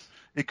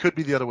 It could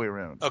be the other way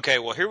around. Okay,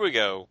 well here we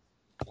go.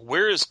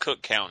 Where is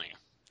Cook County?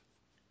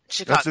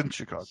 Chicago. That's in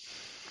Chicago.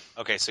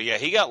 Okay, so yeah,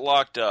 he got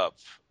locked up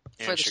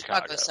for the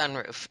Chicago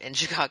sunroof in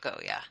Chicago.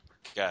 Yeah.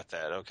 Got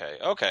that.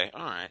 Okay,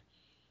 all right.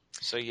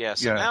 So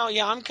now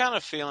I'm kind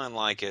of feeling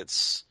like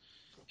he's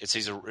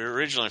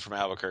originally from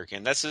Albuquerque,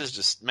 and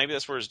maybe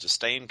that's where his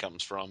disdain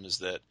comes from. Is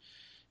that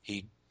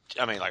I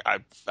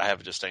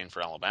have a disdain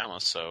for Alabama,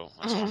 so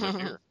that's why I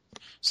live here.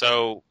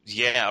 So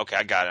okay,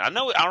 I got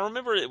it. I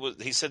remember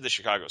he said the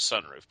Chicago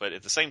sunroof, but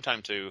at the same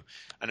time too,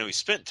 I know he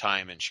spent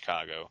time in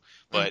Chicago,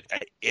 but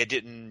it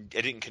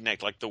didn't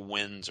connect like the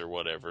winds or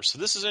whatever. So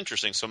this is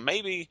interesting. So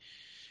maybe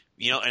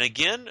And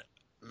again,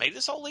 maybe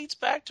this all leads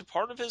back to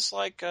part of his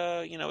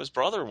his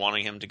brother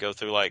wanting him to go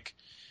through like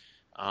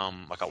a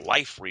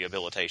life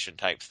rehabilitation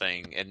type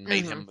thing, and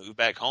made him move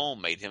back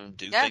home, made him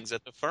do things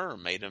at the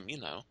firm, made him,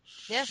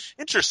 Yeah.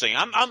 Interesting.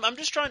 I'm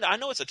just trying to. I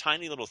know it's a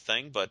tiny little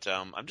thing, but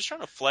I'm just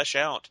trying to flesh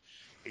out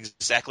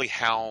exactly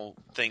how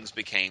things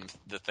became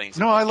the things.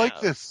 No, I like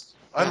this.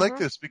 I like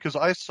this because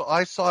I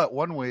saw it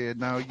one way, and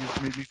now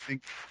you've made me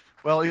think.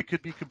 Well, it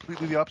could be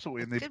completely the opposite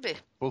way, and they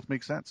both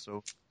make sense.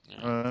 So,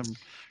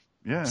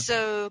 yeah.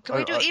 So, can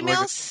we do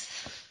emails?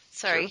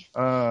 Sorry.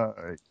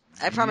 I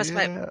promised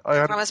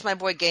my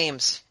boy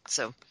games.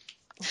 So.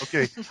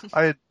 Okay,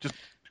 I had just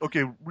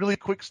really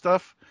quick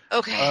stuff.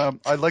 Okay.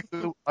 I like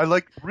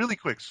really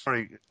quick.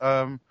 Sorry.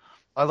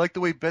 I like the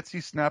way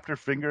Betsy snapped her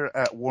finger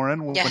at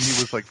Warren when he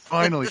was like,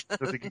 finally, that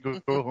they could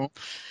go home.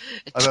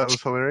 I thought it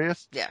was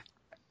hilarious. Yeah.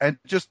 And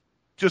just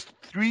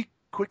 3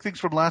 quick things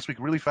from last week,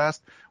 really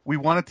fast. We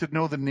wanted to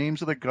know the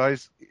names of the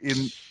guys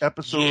in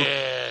episode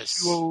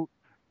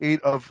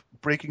 208 of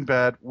Breaking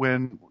Bad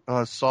when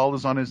Saul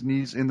is on his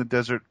knees in the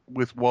desert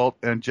with Walt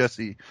and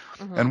Jesse.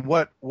 Mm-hmm. And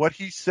what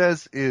he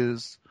says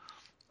is,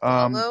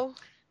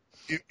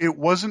 it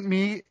wasn't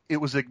me, it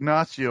was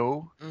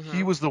Ignacio. Mm-hmm.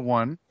 He was the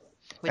one.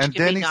 Which and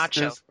then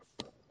Nacho.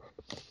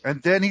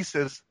 He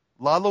says,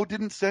 Lalo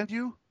didn't send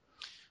you?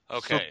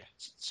 Okay.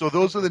 So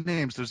those are the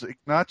names. There's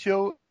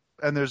Ignacio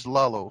and there's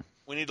Lalo.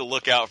 We need to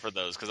look out for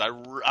those because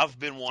I've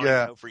been wanting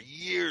to know for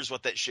years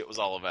what that shit was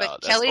all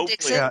about. But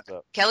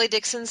Kelly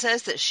Dixon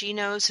says that she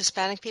knows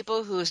Hispanic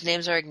people whose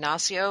names are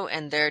Ignacio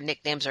and their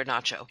nicknames are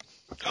Nacho.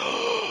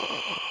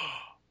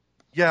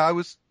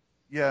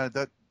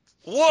 That.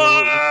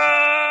 What?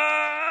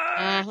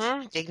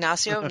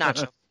 Ignacio,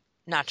 Nacho.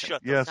 Ignacio,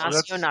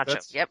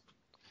 Nacho. Yep.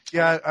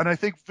 Yeah, and I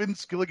think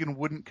Vince Gilligan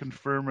wouldn't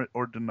confirm it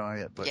or deny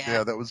it, but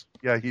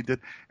he did.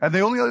 And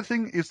the only other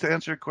thing is to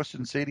answer a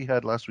question Sadie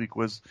had last week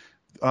was,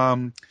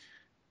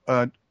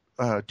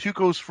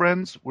 Tuco's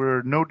friends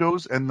were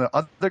No-Dos, and the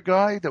other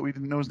guy that we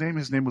didn't know his name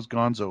was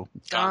Gonzo.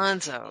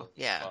 Gonzo,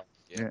 yeah.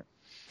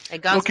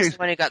 And Gonzo's the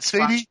one who got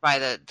squashed by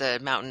the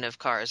mountain of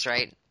cars,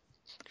 right?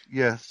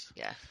 Yes.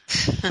 Yeah.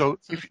 So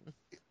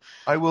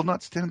I will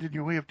not stand in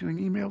your way of doing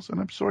emails, and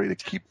I'm sorry to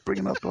keep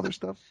bringing up other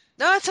stuff.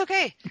 No, it's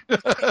okay.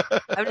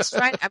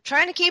 I'm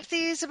trying to keep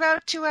these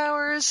about 2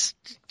 hours.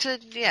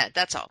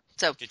 That's all.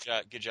 So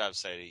good job,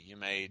 Sadie. You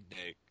made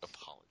Nick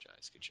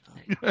apologize. Good job.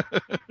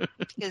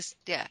 Because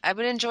I've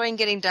been enjoying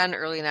getting done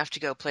early enough to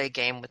go play a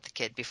game with the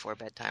kid before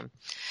bedtime.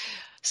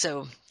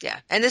 So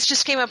and this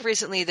just came up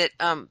recently that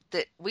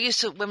we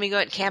used to, when we go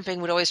out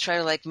camping, we'd always try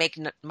to like make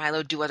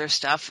Milo do other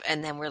stuff,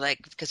 and then we're like,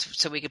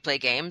 so we could play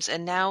games.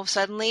 And now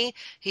suddenly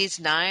he's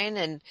 9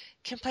 and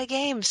can play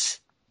games.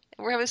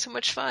 We're having so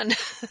much fun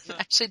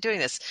actually doing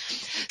this.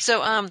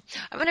 So I'm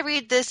going to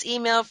read this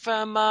email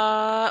from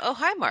Oh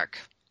Hi Mark,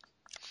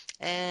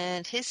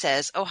 and he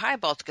says, "Oh hi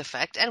Baltic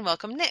Effect, and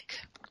welcome Nick."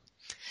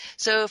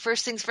 So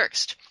first things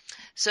first.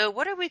 So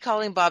what are we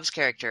calling Bob's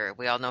character?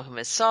 We all know him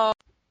as Saul.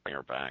 Bring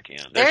her back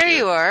in. There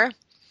you are.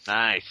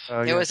 Nice.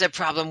 There was a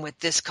problem with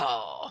this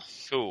call.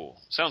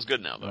 Cool. Sounds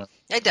good now, though.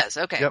 It does.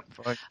 Okay. Yep.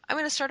 Fine. I'm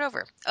going to start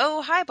over.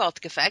 Oh, hi,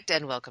 Baltic Effect,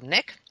 and welcome,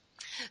 Nick.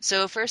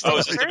 So first things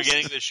is this first. the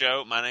beginning of the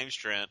show? My name's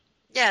Trent.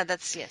 Yeah,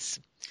 yes.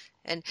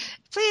 And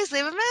please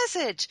leave a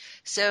message.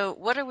 So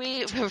what are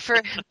we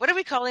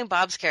calling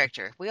Bob's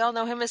character? We all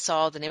know him as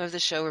Saul. The name of the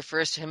show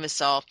refers to him as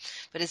Saul,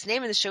 but his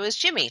name in the show is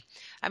Jimmy.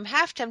 I'm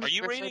half tempted. Are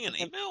you reading an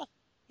email?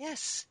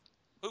 Yes.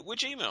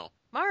 Which email?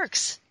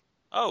 Mark's.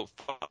 Oh,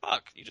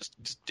 fuck. You just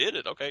did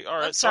it. Okay. All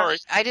right. I'm sorry.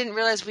 I didn't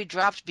realize we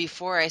dropped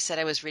before I said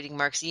I was reading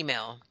Mark's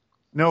email.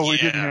 No, we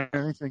didn't hear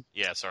anything.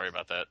 Yeah, sorry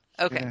about that.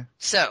 Okay. Yeah.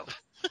 So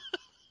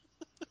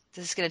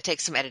this is going to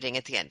take some editing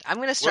at the end. I'm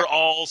going to start. We're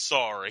all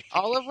sorry.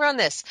 All over on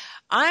this.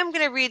 I'm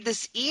going to read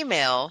this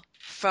email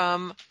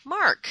from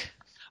Mark.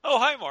 Oh,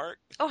 hi, Mark.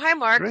 Oh, hi,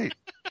 Mark. Great.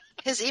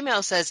 His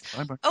email says,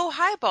 "Oh,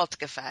 hi,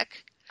 Baltic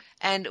Effect,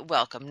 and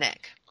welcome,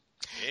 Nick."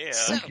 Yeah.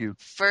 So, thank you.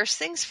 First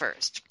things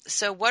first.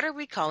 So what are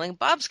we calling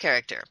Bob's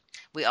character?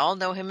 We all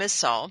know him as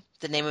Saul.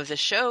 The name of the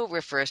show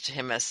refers to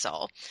him as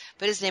Saul,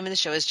 but his name in the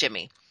show is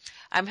Jimmy.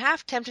 I'm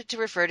half tempted to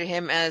refer to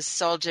him as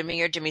Saul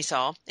Jimmy or Jimmy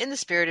Saul in the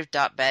spirit of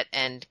Dot Bet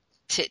and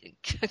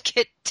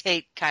Kit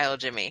Tate Kyle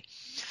Jimmy.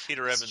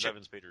 Peter Evans,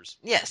 Evans Peters.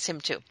 Yes, him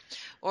too.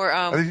 Or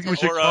I think we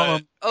should call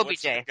him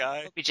OBJ.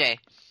 OBJ.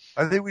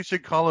 I think we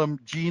should call him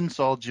Gene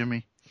Saul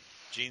Jimmy.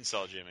 Gene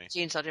Saul Jimmy.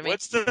 Gene Saul Jimmy.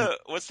 What's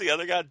the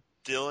other guy?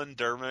 Dylan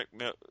McDermott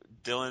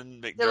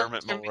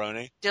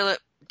Mulroney.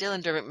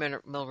 Dylan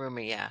Dermot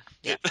Mulroney, yeah.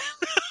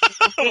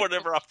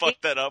 Whatever I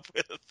fucked that up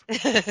with.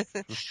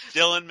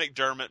 Dylan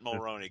McDermott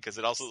Mulroney, because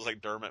it also looks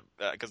like Dermot,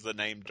 because the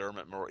name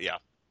Dermot Mulroney, yeah.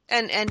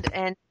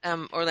 And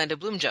Orlando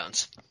Bloom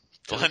Jones.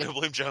 Orlando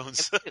Bloom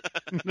Jones.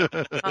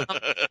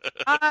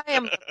 I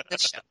am the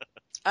show.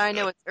 I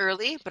know it's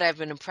early, but I've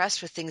been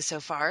impressed with things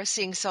so far.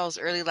 Seeing Saul's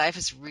early life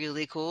is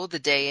really cool, the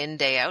day in,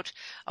 day out,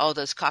 all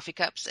those coffee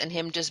cups, and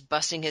him just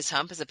busting his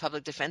hump as a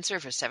public defender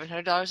for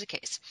 $700 a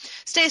case.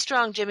 Stay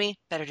strong, Jimmy.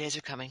 Better days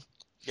are coming.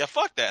 Yeah,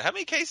 fuck that. How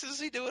many cases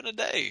is he doing a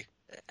day?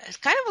 It's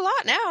kind of a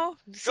lot now.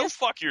 Go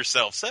fuck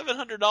yourself.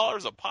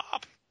 $700 a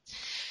pop.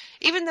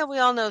 Even though we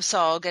all know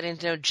Saul, getting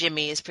to know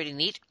Jimmy is pretty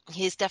neat.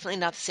 He's definitely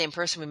not the same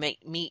person we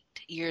might meet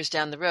years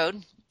down the road.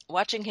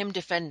 Watching him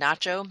defend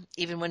Nacho,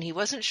 even when he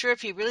wasn't sure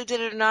if he really did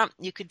it or not,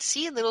 you could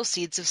see little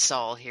seeds of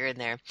Saul here and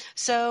there.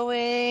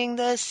 Sowing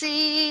the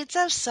seeds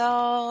of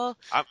Saul.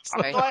 I'm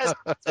Sorry. glad.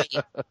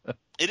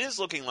 It is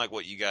looking like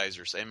what you guys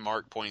are saying.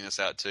 Mark pointing this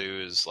out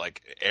too is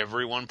like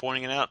everyone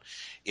pointing it out.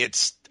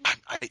 It's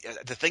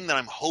the thing that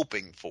I'm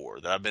hoping for,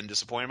 that I've been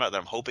disappointed about, that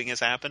I'm hoping is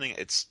happening.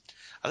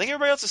 I think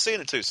everybody else is seeing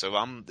it too, so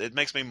it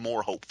makes me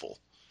more hopeful.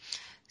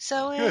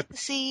 Sowing the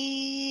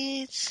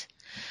seeds.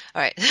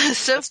 All right.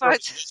 So far,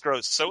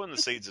 sowing the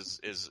seeds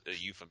is a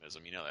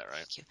euphemism. You know that,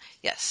 right?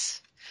 Yes.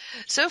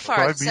 So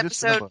far,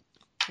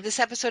 this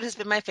episode has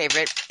been my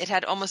favorite. It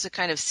had almost a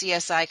kind of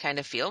CSI kind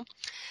of feel,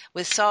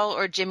 with Saul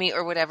or Jimmy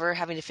or whatever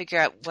having to figure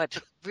out what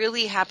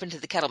really happened to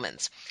the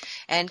Kettlemans.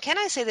 And can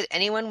I say that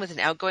anyone with an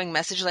outgoing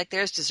message like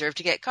theirs deserve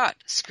to get caught?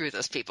 Screw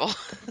those people.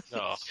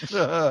 No.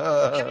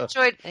 I've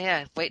enjoyed.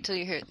 Yeah, wait till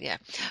you hear. Yeah,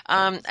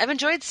 I've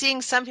enjoyed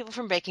seeing some people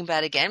from Breaking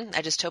Bad again.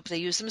 I just hope they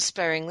use them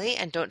sparingly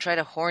and don't try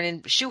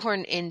to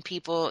shoehorn in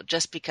people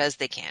just because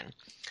they can.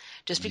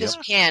 Just because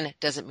you can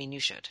doesn't mean you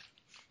should.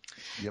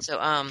 Yep. So,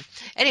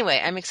 anyway,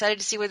 I'm excited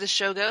to see where the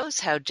show goes,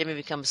 how Jimmy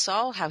becomes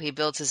Saul, how he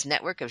builds his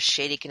network of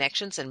shady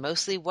connections, and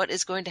mostly what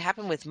is going to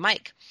happen with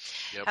Mike.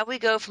 Yep. How we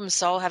go from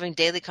Saul having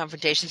daily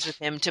confrontations with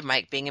him to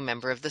Mike being a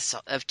member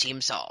of Team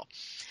Saul.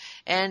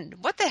 And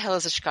what the hell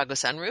is a Chicago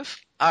sunroof?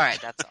 All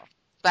right, that's all.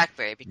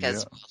 Blackberry,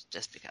 because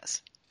just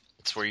because.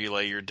 It's where you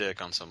lay your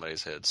dick on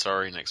somebody's head.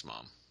 Sorry, Nick's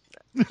mom.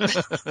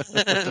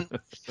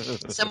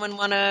 Someone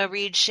want to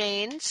read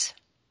Shane's?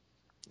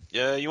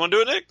 Yeah, you want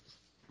to do it, Nick?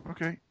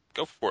 Okay.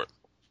 Go for it.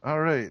 All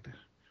right.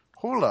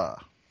 Hola.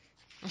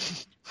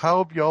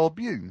 How have y'all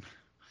been?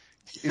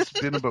 It's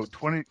been about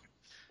 20...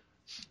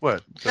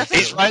 What?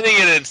 He's writing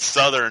it in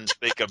Southern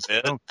speak a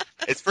bit. Oh.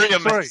 It's pretty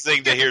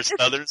amazing to hear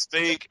Southern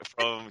speak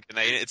from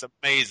Canadian. It's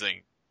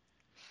amazing.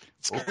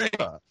 It's great.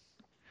 Hola.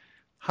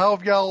 How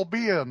have y'all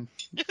been?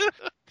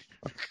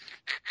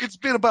 It's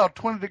been about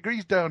 20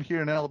 degrees down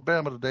here in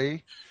Alabama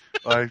today.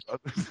 That's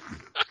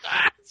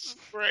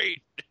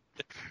great.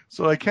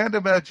 So I can't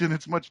imagine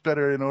it's much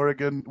better in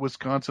Oregon,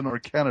 Wisconsin, or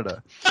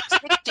Canada.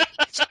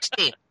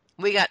 60.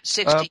 We got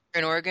 60 here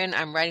in Oregon.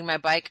 I'm riding my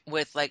bike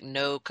with like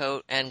no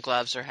coat and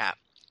gloves or hat.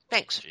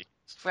 Thanks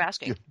for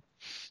asking.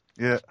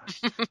 Yeah.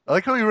 I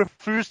like how he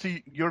refers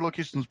to your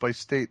locations by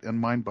state and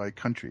mine by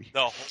country.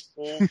 The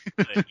whole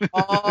thing.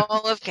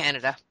 All of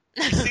Canada.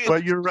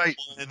 But you're right.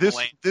 This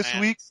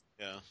week,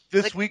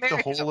 like week,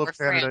 America the whole of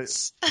Canada,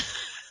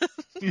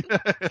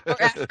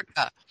 or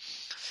Africa.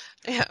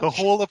 Yeah. The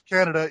whole of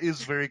Canada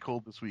is very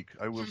cold this week,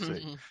 I will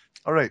say.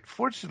 All right.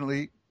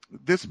 Fortunately,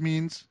 this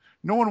means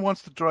no one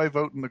wants to drive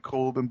out in the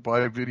cold and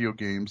buy video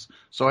games,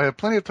 so I have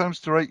plenty of times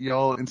to write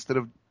y'all instead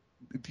of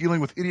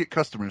dealing with idiot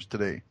customers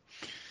today.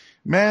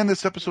 Man,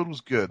 this episode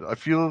was good. I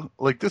feel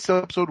like this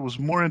episode was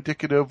more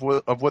indicative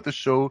of what the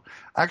show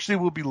actually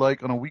will be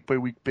like on a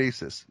week-by-week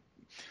basis.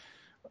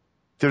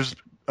 There's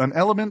an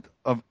element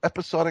of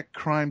episodic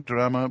crime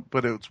drama,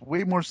 but it's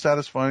way more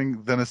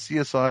satisfying than a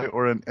CSI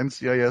or an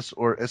NCIS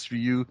or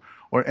SVU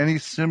or any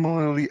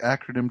similarly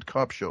acronymed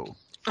cop show.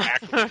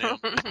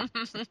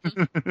 Acronymed.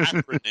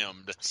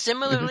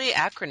 Similarly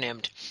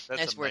acronymed.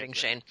 That's nice wording,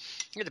 amazing. Shane.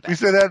 You're the We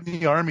best. say that in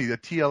the Army, the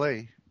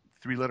TLA,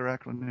 3-letter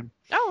acronym.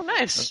 Oh,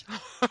 nice.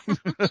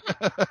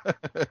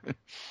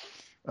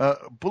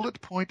 Bullet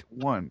point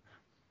 1.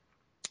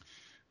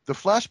 The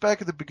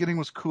flashback at the beginning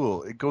was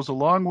cool. It goes a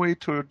long way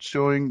toward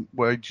showing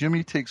why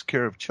Jimmy takes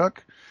care of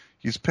Chuck.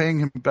 He's paying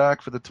him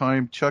back for the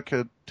time Chuck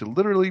had to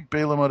literally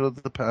bail him out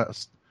of the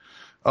past.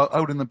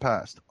 Out in the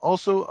past.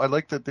 Also, I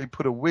like that they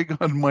put a wig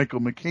on Michael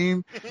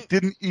McCain.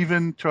 Didn't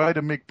even try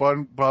to make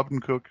Bob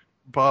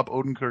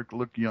Odenkirk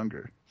look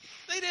younger.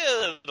 They did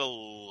a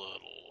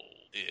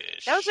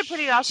little-ish. That was a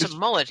pretty awesome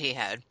mullet he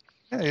had.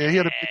 Yeah, he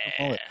had a big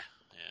mullet.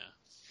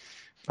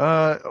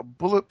 Yeah.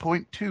 Bullet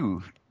point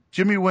 2.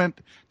 Jimmy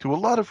went to a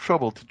lot of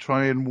trouble to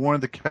try and warn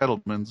the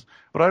Kettlemans,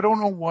 but I don't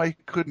know why he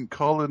couldn't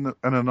call in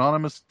an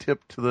anonymous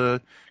tip to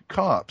the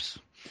cops.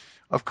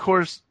 Of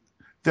course,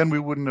 then we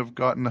wouldn't have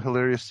gotten the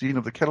hilarious scene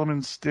of the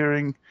Kettlemans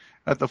staring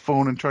at the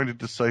phone and trying to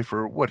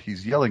decipher what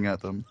he's yelling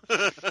at them.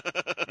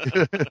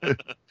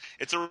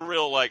 It's a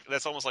real,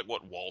 that's almost like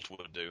what Walt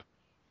would do.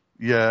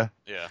 Yeah.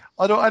 Yeah.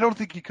 I don't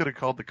think he could have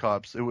called the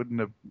cops. It wouldn't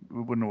have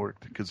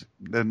worked, because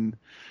then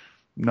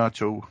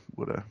Nacho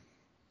would have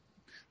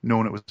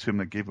known it was him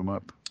that gave him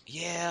up.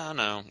 Yeah, I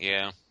know.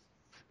 Yeah.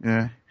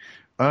 Yeah.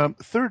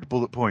 Third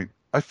bullet point.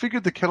 I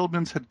figured the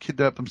Kettlemans had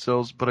kidnapped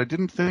themselves, but I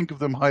didn't think of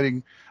them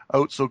hiding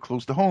out so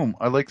close to home.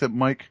 I like that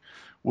Mike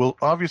will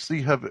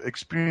obviously have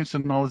experience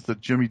and knowledge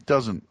that Jimmy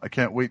doesn't. I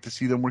can't wait to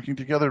see them working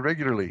together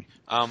regularly.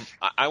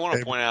 I want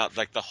to point out,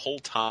 the whole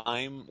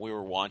time we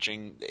were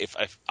watching,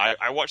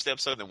 I watched the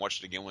episode and then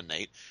watched it again with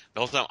Nate. The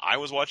whole time I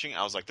was watching,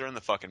 I was like, they're in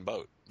the fucking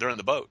boat. They're in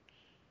the boat.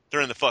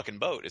 they're in the fucking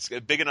boat. It's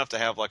big enough to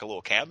have like a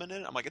little cabin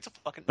in it. I'm like,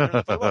 they're in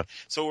the fucking boat.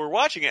 So we're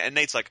watching it, and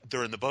Nate's like,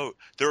 they're in the boat.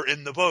 They're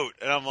in the boat.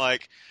 And I'm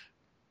like,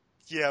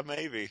 yeah,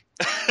 maybe.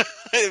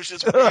 It was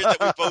just weird that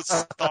we both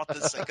thought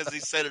this because he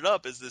set it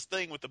up as this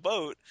thing with the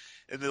boat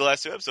in the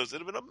last 2 episodes.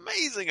 It'd have been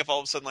amazing if all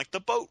of a sudden, like, the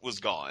boat was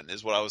gone,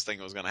 is what I was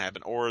thinking was going to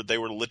happen, or they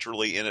were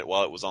literally in it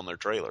while it was on their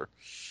trailer.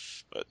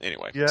 But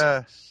anyway, Yeah.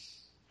 So.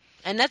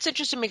 And that's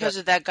interesting because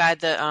of that guy,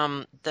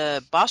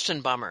 the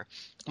Boston bomber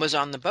was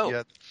on the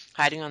boat,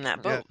 hiding on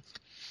that boat.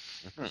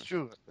 Yeah. That's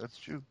true. That's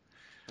true.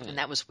 And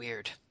that was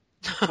weird.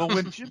 Well,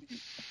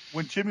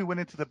 when Jimmy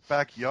went into the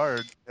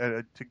backyard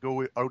to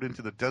go out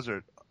into the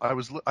desert, I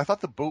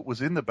thought the boat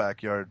was in the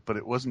backyard, but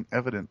it wasn't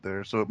evident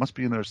there, so it must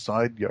be in their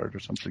side yard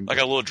or something. Like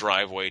a little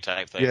driveway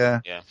type thing.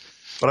 Yeah.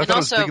 But I thought it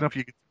was big enough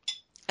you could.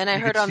 And I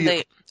heard on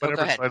the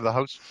whatever side of the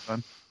house you're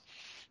on.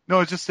 No,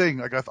 I was just saying.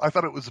 Like I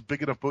thought it was a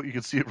big enough boat you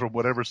could see it from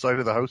whatever side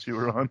of the house you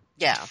were on.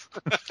 Yeah.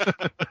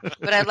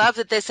 But I love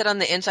that they said on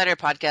the Insider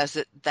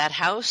podcast that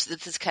house,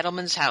 that this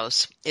Kettleman's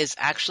house,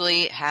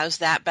 has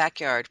that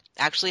backyard,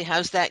 actually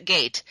has that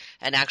gate,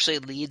 and actually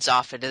leads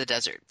off into the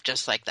desert,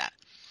 just like that.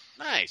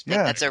 Nice.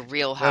 Yeah. That's a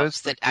real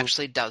house that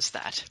actually does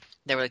that.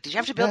 They were like, did you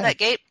have to build that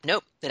gate?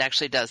 Nope, it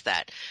actually does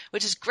that,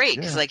 which is great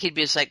because like he'd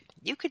be just like,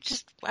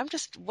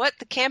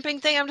 the camping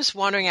thing? I'm just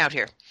wandering out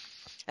here.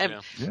 And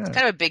it's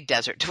kind of a big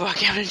desert to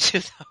walk out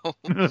into, though.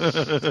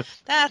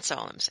 That's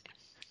all I'm saying.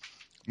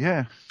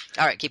 Yeah.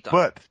 All right, keep going.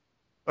 But,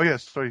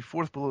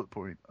 fourth bullet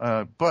point.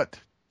 But,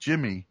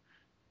 Jimmy,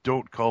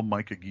 don't call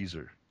Mike a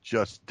geezer.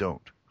 Just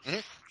don't.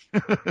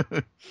 Mm-hmm.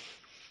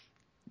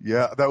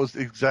 Yeah, that was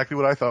exactly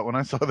what I thought when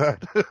I saw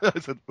that. I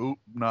said, "Oop,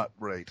 not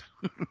right."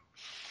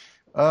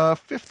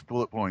 Fifth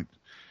bullet point,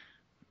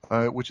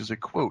 which is a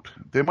quote.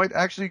 They might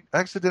actually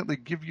accidentally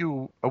give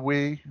you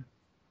away.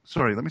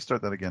 Sorry, let me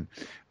start that again.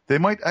 They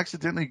might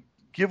accidentally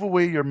give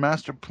away your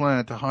master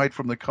plan to hide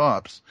from the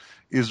cops.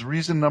 Is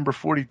reason number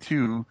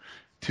 42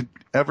 to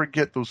ever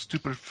get those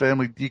stupid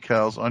family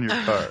decals on your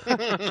car.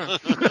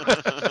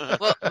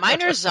 Well,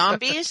 mine are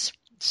zombies,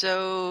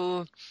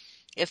 so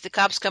if the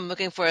cops come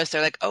looking for us,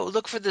 they're like, "Oh,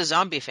 look for the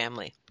zombie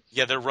family."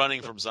 Yeah, they're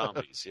running from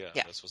zombies. Yeah,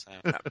 that's what's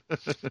happening.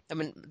 I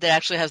mean, that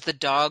actually has the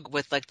dog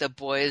with like the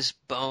boy's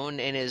bone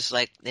in his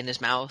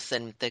mouth,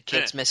 and the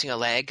kid's missing a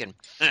leg. And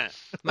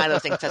Milo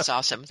thinks that's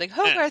awesome. It's like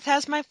Hogarth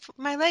has my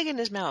leg in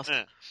his mouth.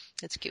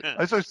 It's cute.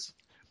 I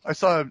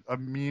saw a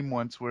meme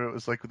once where it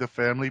was like with the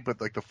family,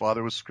 but like the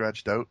father was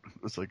scratched out.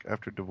 It was like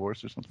after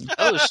divorce or something.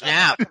 Oh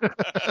snap!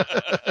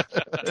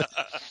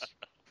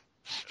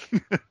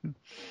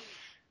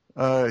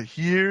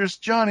 Here's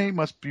Johnny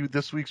must be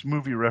this week's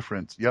movie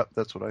reference. Yep,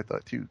 that's what I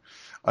thought too.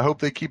 I hope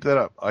they keep that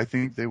up. I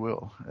think they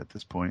will at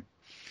this point.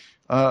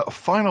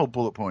 Final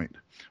bullet point.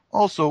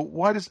 Also,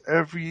 why does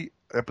every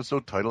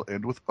episode title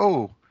end with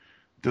O?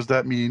 Does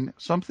that mean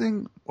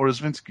something? Or is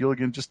Vince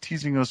Gilligan just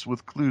teasing us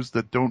with clues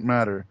that don't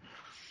matter?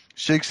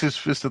 Shakes his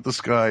fist at the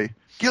sky.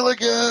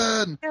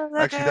 Gilligan!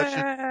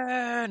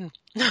 Actually,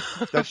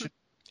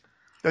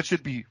 that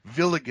should be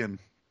Villigan.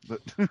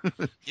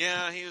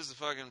 Yeah, he was the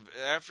fucking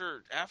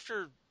after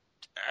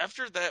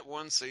that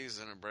one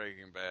season of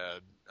Breaking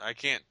Bad. I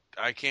can't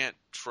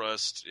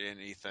trust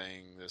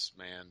anything this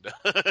man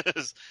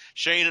does.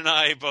 Shane and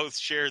I both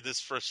share this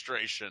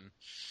frustration.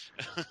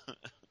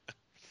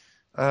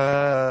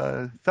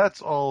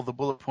 That's all the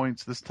bullet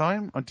points this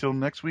time. Until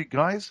next week,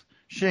 guys.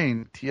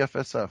 Shane,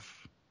 TFSF.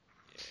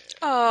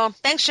 Oh,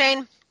 thanks,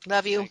 Shane.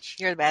 Love you. Thanks,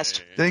 You're the best.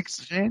 Shane.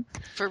 Thanks, Shane.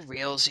 For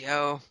reals,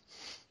 yo.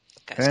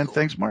 Guy's And cool.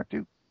 thanks, Mark,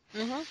 too.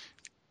 Mm-hmm.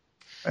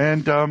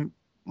 And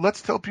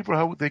let's tell people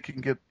how they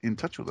can get in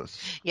touch with us.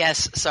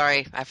 Yes,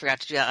 sorry. I forgot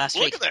to do that last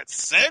week. Look at that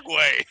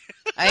segue.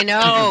 I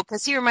know,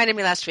 because he reminded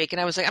me last week, and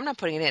I was like, I'm not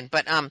putting it in.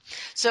 But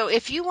so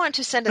if you want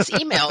to send us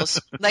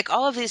emails, like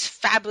all of these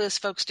fabulous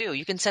folks do,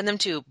 you can send them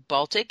to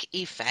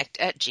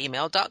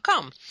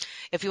balticeffect@gmail.com.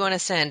 If you want to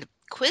send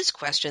quiz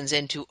questions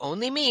in to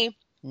only me,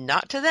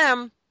 not to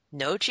them,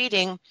 no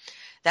cheating,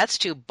 that's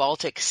to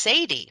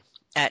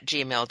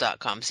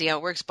balticsadie@gmail.com. See how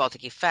it works?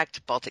 Baltic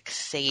Effect, Baltic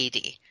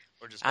Sadie.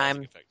 Or just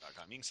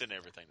BalticEffect.com. You can send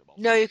everything to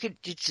Baltic. No, you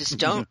just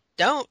don't,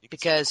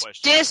 because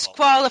questions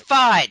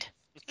disqualified.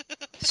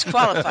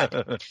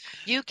 Disqualified.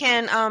 You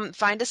can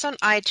find us on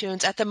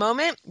iTunes. At the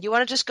moment, you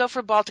want to just go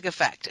for Baltic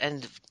Effect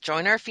and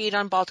join our feed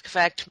on Baltic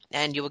Effect,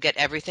 and you will get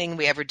everything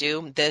we ever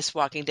do. This,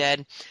 Walking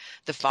Dead,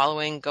 the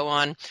following, go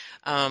on,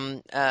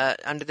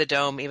 Under the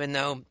Dome, even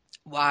though,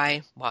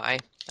 why?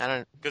 I don't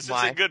know. Because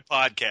why. it's a good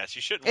podcast.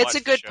 You shouldn't watch It's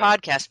a good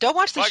podcast. Don't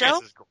watch the show.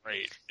 Podcast is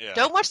great. Yeah.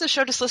 Don't watch the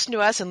show. Just listen to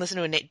us and listen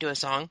to Nate do a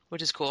song,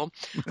 which is cool.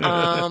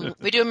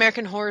 We do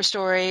American Horror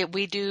Story.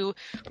 We do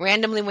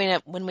randomly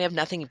when we have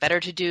nothing better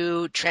to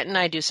do. Trent and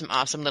I do some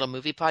awesome little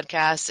movie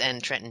podcasts,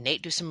 and Trent and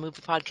Nate do some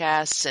movie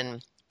podcasts,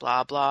 and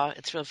blah, blah.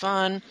 It's real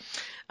fun.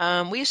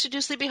 We used to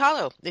do Sleepy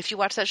Hollow. If you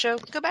watch that show,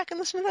 go back and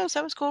listen to those.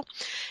 That was cool.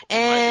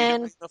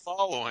 And the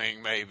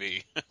following,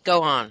 maybe.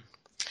 go on.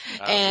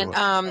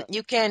 And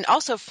you can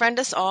also friend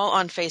us all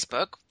on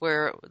Facebook.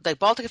 We're like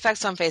Baltic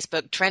Effects on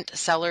Facebook. Trent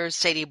Sellers,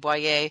 Sadie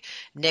Boyer,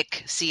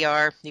 Nick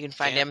CR. You can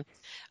find him.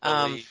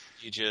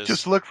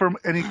 Just look for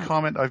any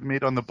comment I've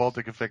made on the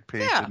Baltic Effect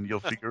page, and you'll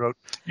figure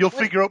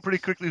out pretty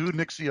quickly who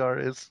Nick CR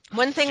is.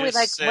 One thing we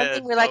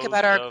like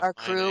about our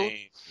crew.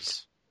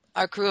 Names.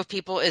 Our crew of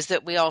people is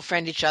that we all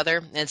friend each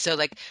other. And so,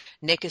 like,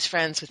 Nick is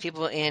friends with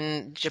people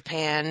in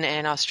Japan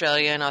and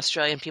Australia, and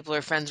Australian people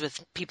are friends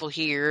with people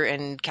here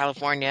in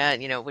California,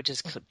 which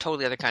is a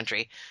totally other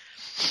country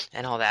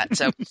and all that.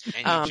 So,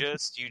 and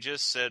you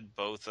just said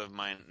both of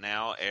mine.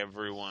 Now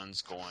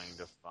everyone's going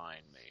to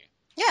find me.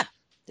 Yeah.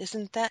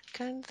 Isn't that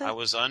kind of thing? I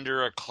was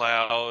under a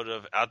cloud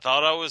of... I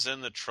thought I was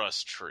in the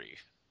trust tree.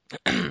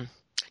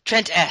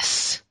 Trent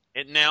S.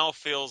 It now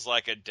feels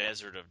like a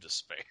desert of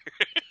despair.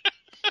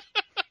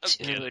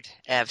 Dude,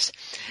 Evs.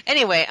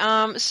 Anyway,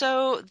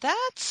 so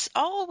that's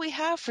all we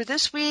have for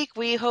this week.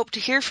 We hope to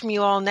hear from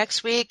you all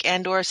next week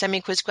or send me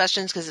quiz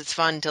questions because it's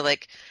fun to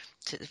it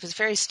was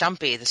very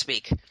stumpy this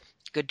week.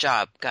 Good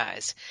job,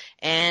 guys.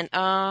 And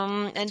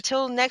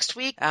until next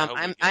week,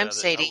 I'm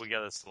Sadie. We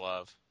got this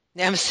love.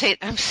 Yeah, I'm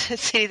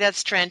Sadie.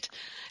 That's Trent,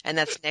 and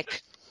that's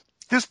Nick.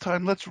 This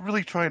time, let's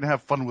really try and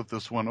have fun with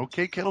this one,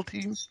 okay, Kettle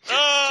Team?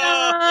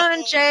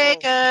 John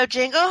Jacob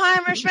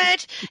Jingleheimer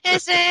Schmidt.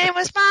 His name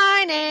was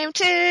my name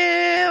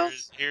too.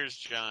 Here's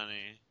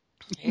Johnny.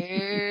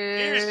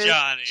 Here's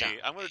Johnny.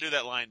 I'm going to do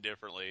that line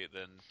differently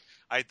than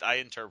I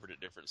interpret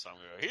it different. So I'm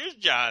going to go. Here's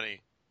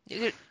Johnny.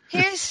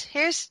 Here's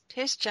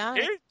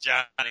Johnny. Here's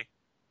Johnny.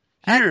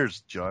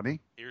 Here's Johnny.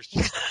 Here's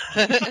Johnny.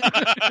 That's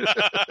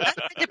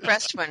the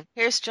depressed one.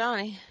 Here's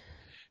Johnny.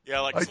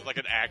 Yeah, like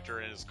an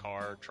actor in his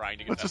car trying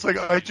to get. It's just like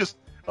I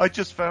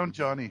just found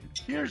Johnny.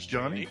 Here's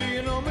Johnny.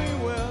 You know me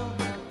well.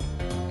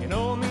 You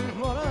know me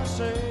what I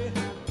say.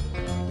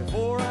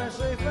 Before I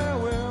say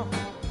farewell,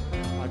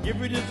 I'll give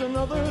you just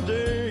another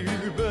day.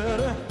 You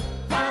better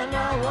find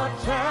out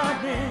what's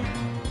happening.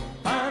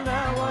 Find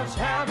out what's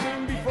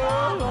happening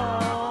before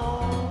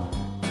long.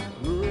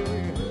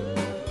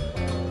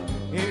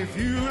 If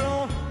you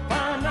don't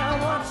find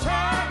out what's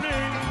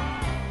happening,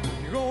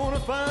 you're gonna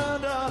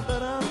find out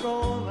that I'm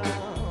gone now.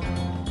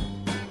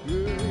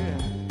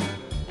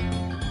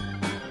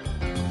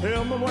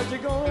 Tell me what you're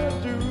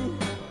gonna do.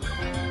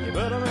 You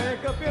better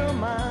make up your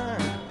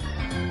mind.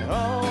 It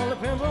all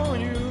depends on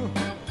you.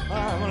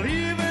 I'm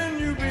leaving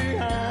you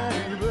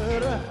behind. You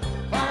better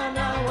find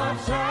out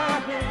what's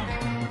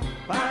happening.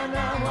 Find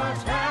out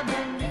what's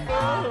happening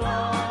before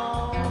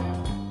long.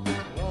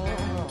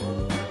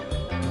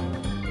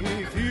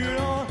 If you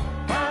don't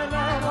find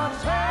out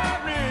what's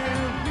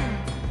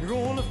happening, you're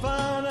gonna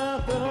find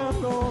out that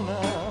I'm gone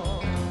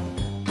now.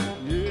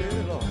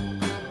 Yeah, Lord.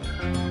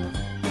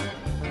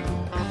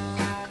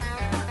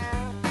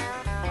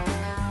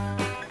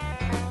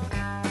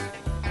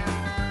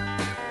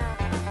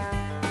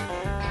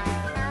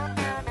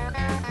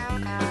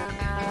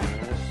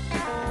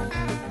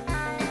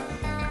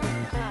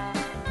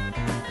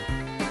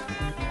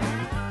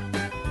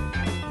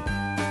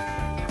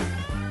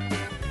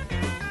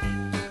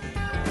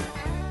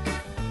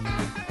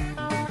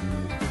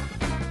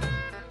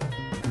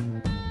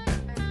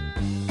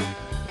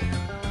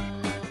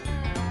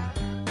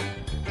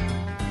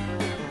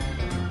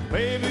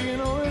 Baby, you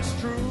know it's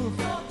true.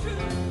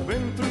 I've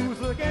been through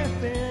thick and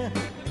thin.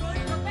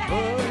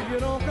 But if you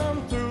don't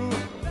come through,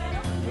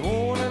 you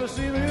won't ever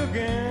see me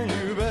again.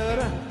 You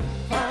better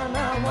find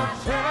out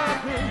what's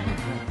happening.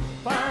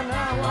 Find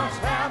out what's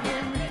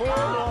happening before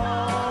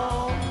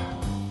long.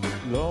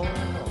 Lord,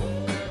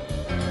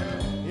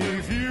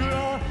 if you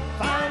don't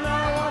find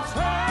out what's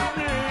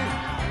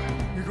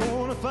happening, you're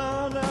gonna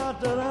find out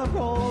that I'm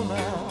gone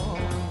now.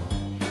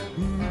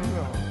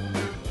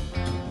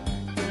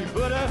 You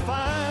better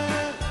find.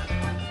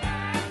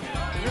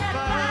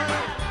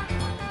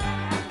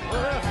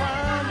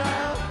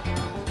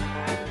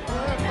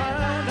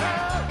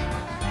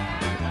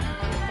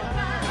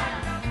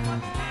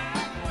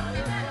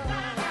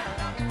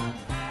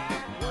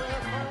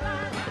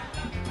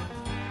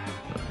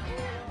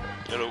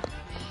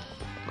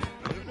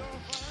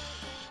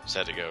 Just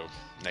had to go.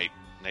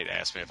 Nate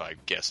asked me if I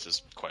guessed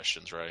his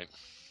questions right.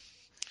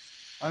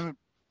 I'm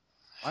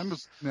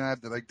just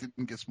mad that I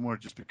didn't guess more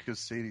just because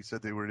Sadie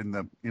said they were in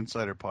the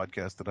Insider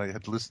podcast that I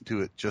had listened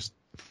to it just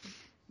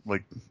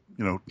 10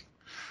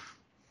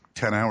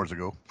 hours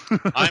ago.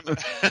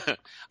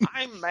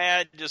 I'm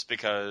mad just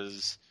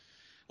because,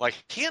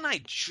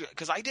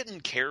 because I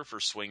didn't care for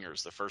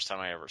Swingers the first time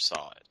I ever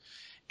saw it.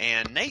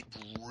 And Nate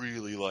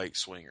really likes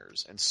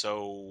Swingers. And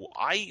so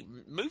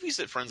movies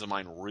that friends of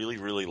mine really,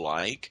 really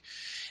like,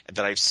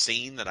 that I've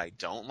seen that I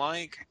don't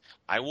like,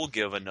 I will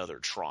give another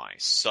try.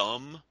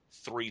 Some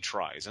 3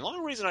 tries. And the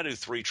only reason I do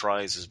 3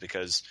 tries is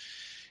because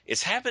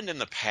it's happened in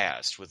the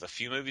past with a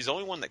few movies. The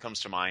only one that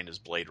comes to mind is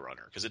Blade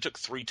Runner, because it took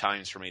 3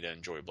 times for me to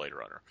enjoy Blade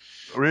Runner.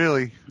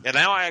 Really? And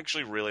now I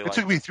actually really like it.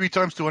 It took me 3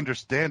 times to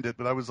understand it,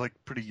 but I was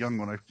pretty young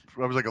when I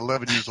was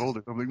 11 years old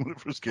or something when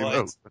it first came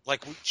out. We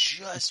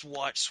just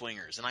watched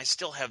Swingers, and I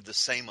still have the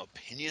same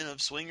opinion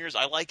of Swingers.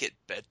 I like it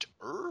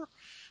better,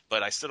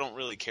 but I still don't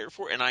really care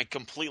for it, and I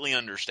completely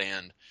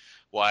understand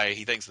why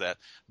he thinks that.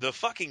 The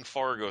fucking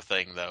Fargo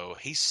thing, though,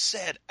 he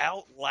said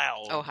out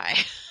loud, Oh, hi.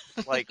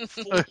 like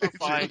 4 or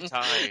 5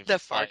 times. The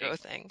Fargo like,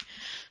 thing.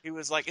 He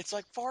was like, it's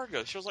like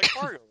Fargo. She was like,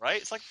 Fargo,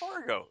 right? It's like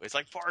Fargo. It's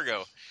like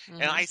Fargo.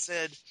 Mhm. And I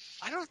said,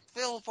 I don't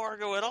feel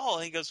Fargo at all.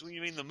 And he goes, well,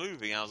 you mean the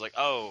movie? And I was like,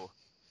 oh.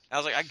 I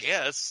was like, I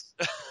guess.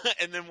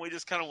 And then we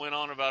just kind of went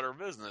on about our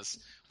business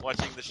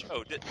watching the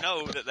show. Didn't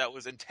know that that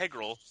was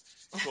integral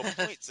to a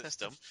point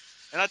system.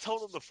 And I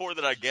told him before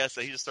that I guessed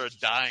that he just started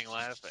dying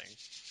laughing.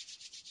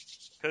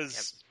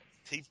 Because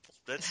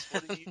that's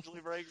what he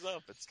usually brings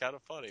up. It's kind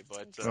of funny.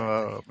 But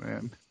Oh,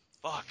 man.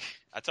 fuck.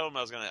 I told him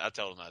I was going to, I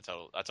told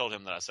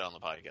him that I said on the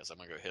podcast, I'm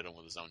going to go hit him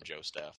with his own Joe staff.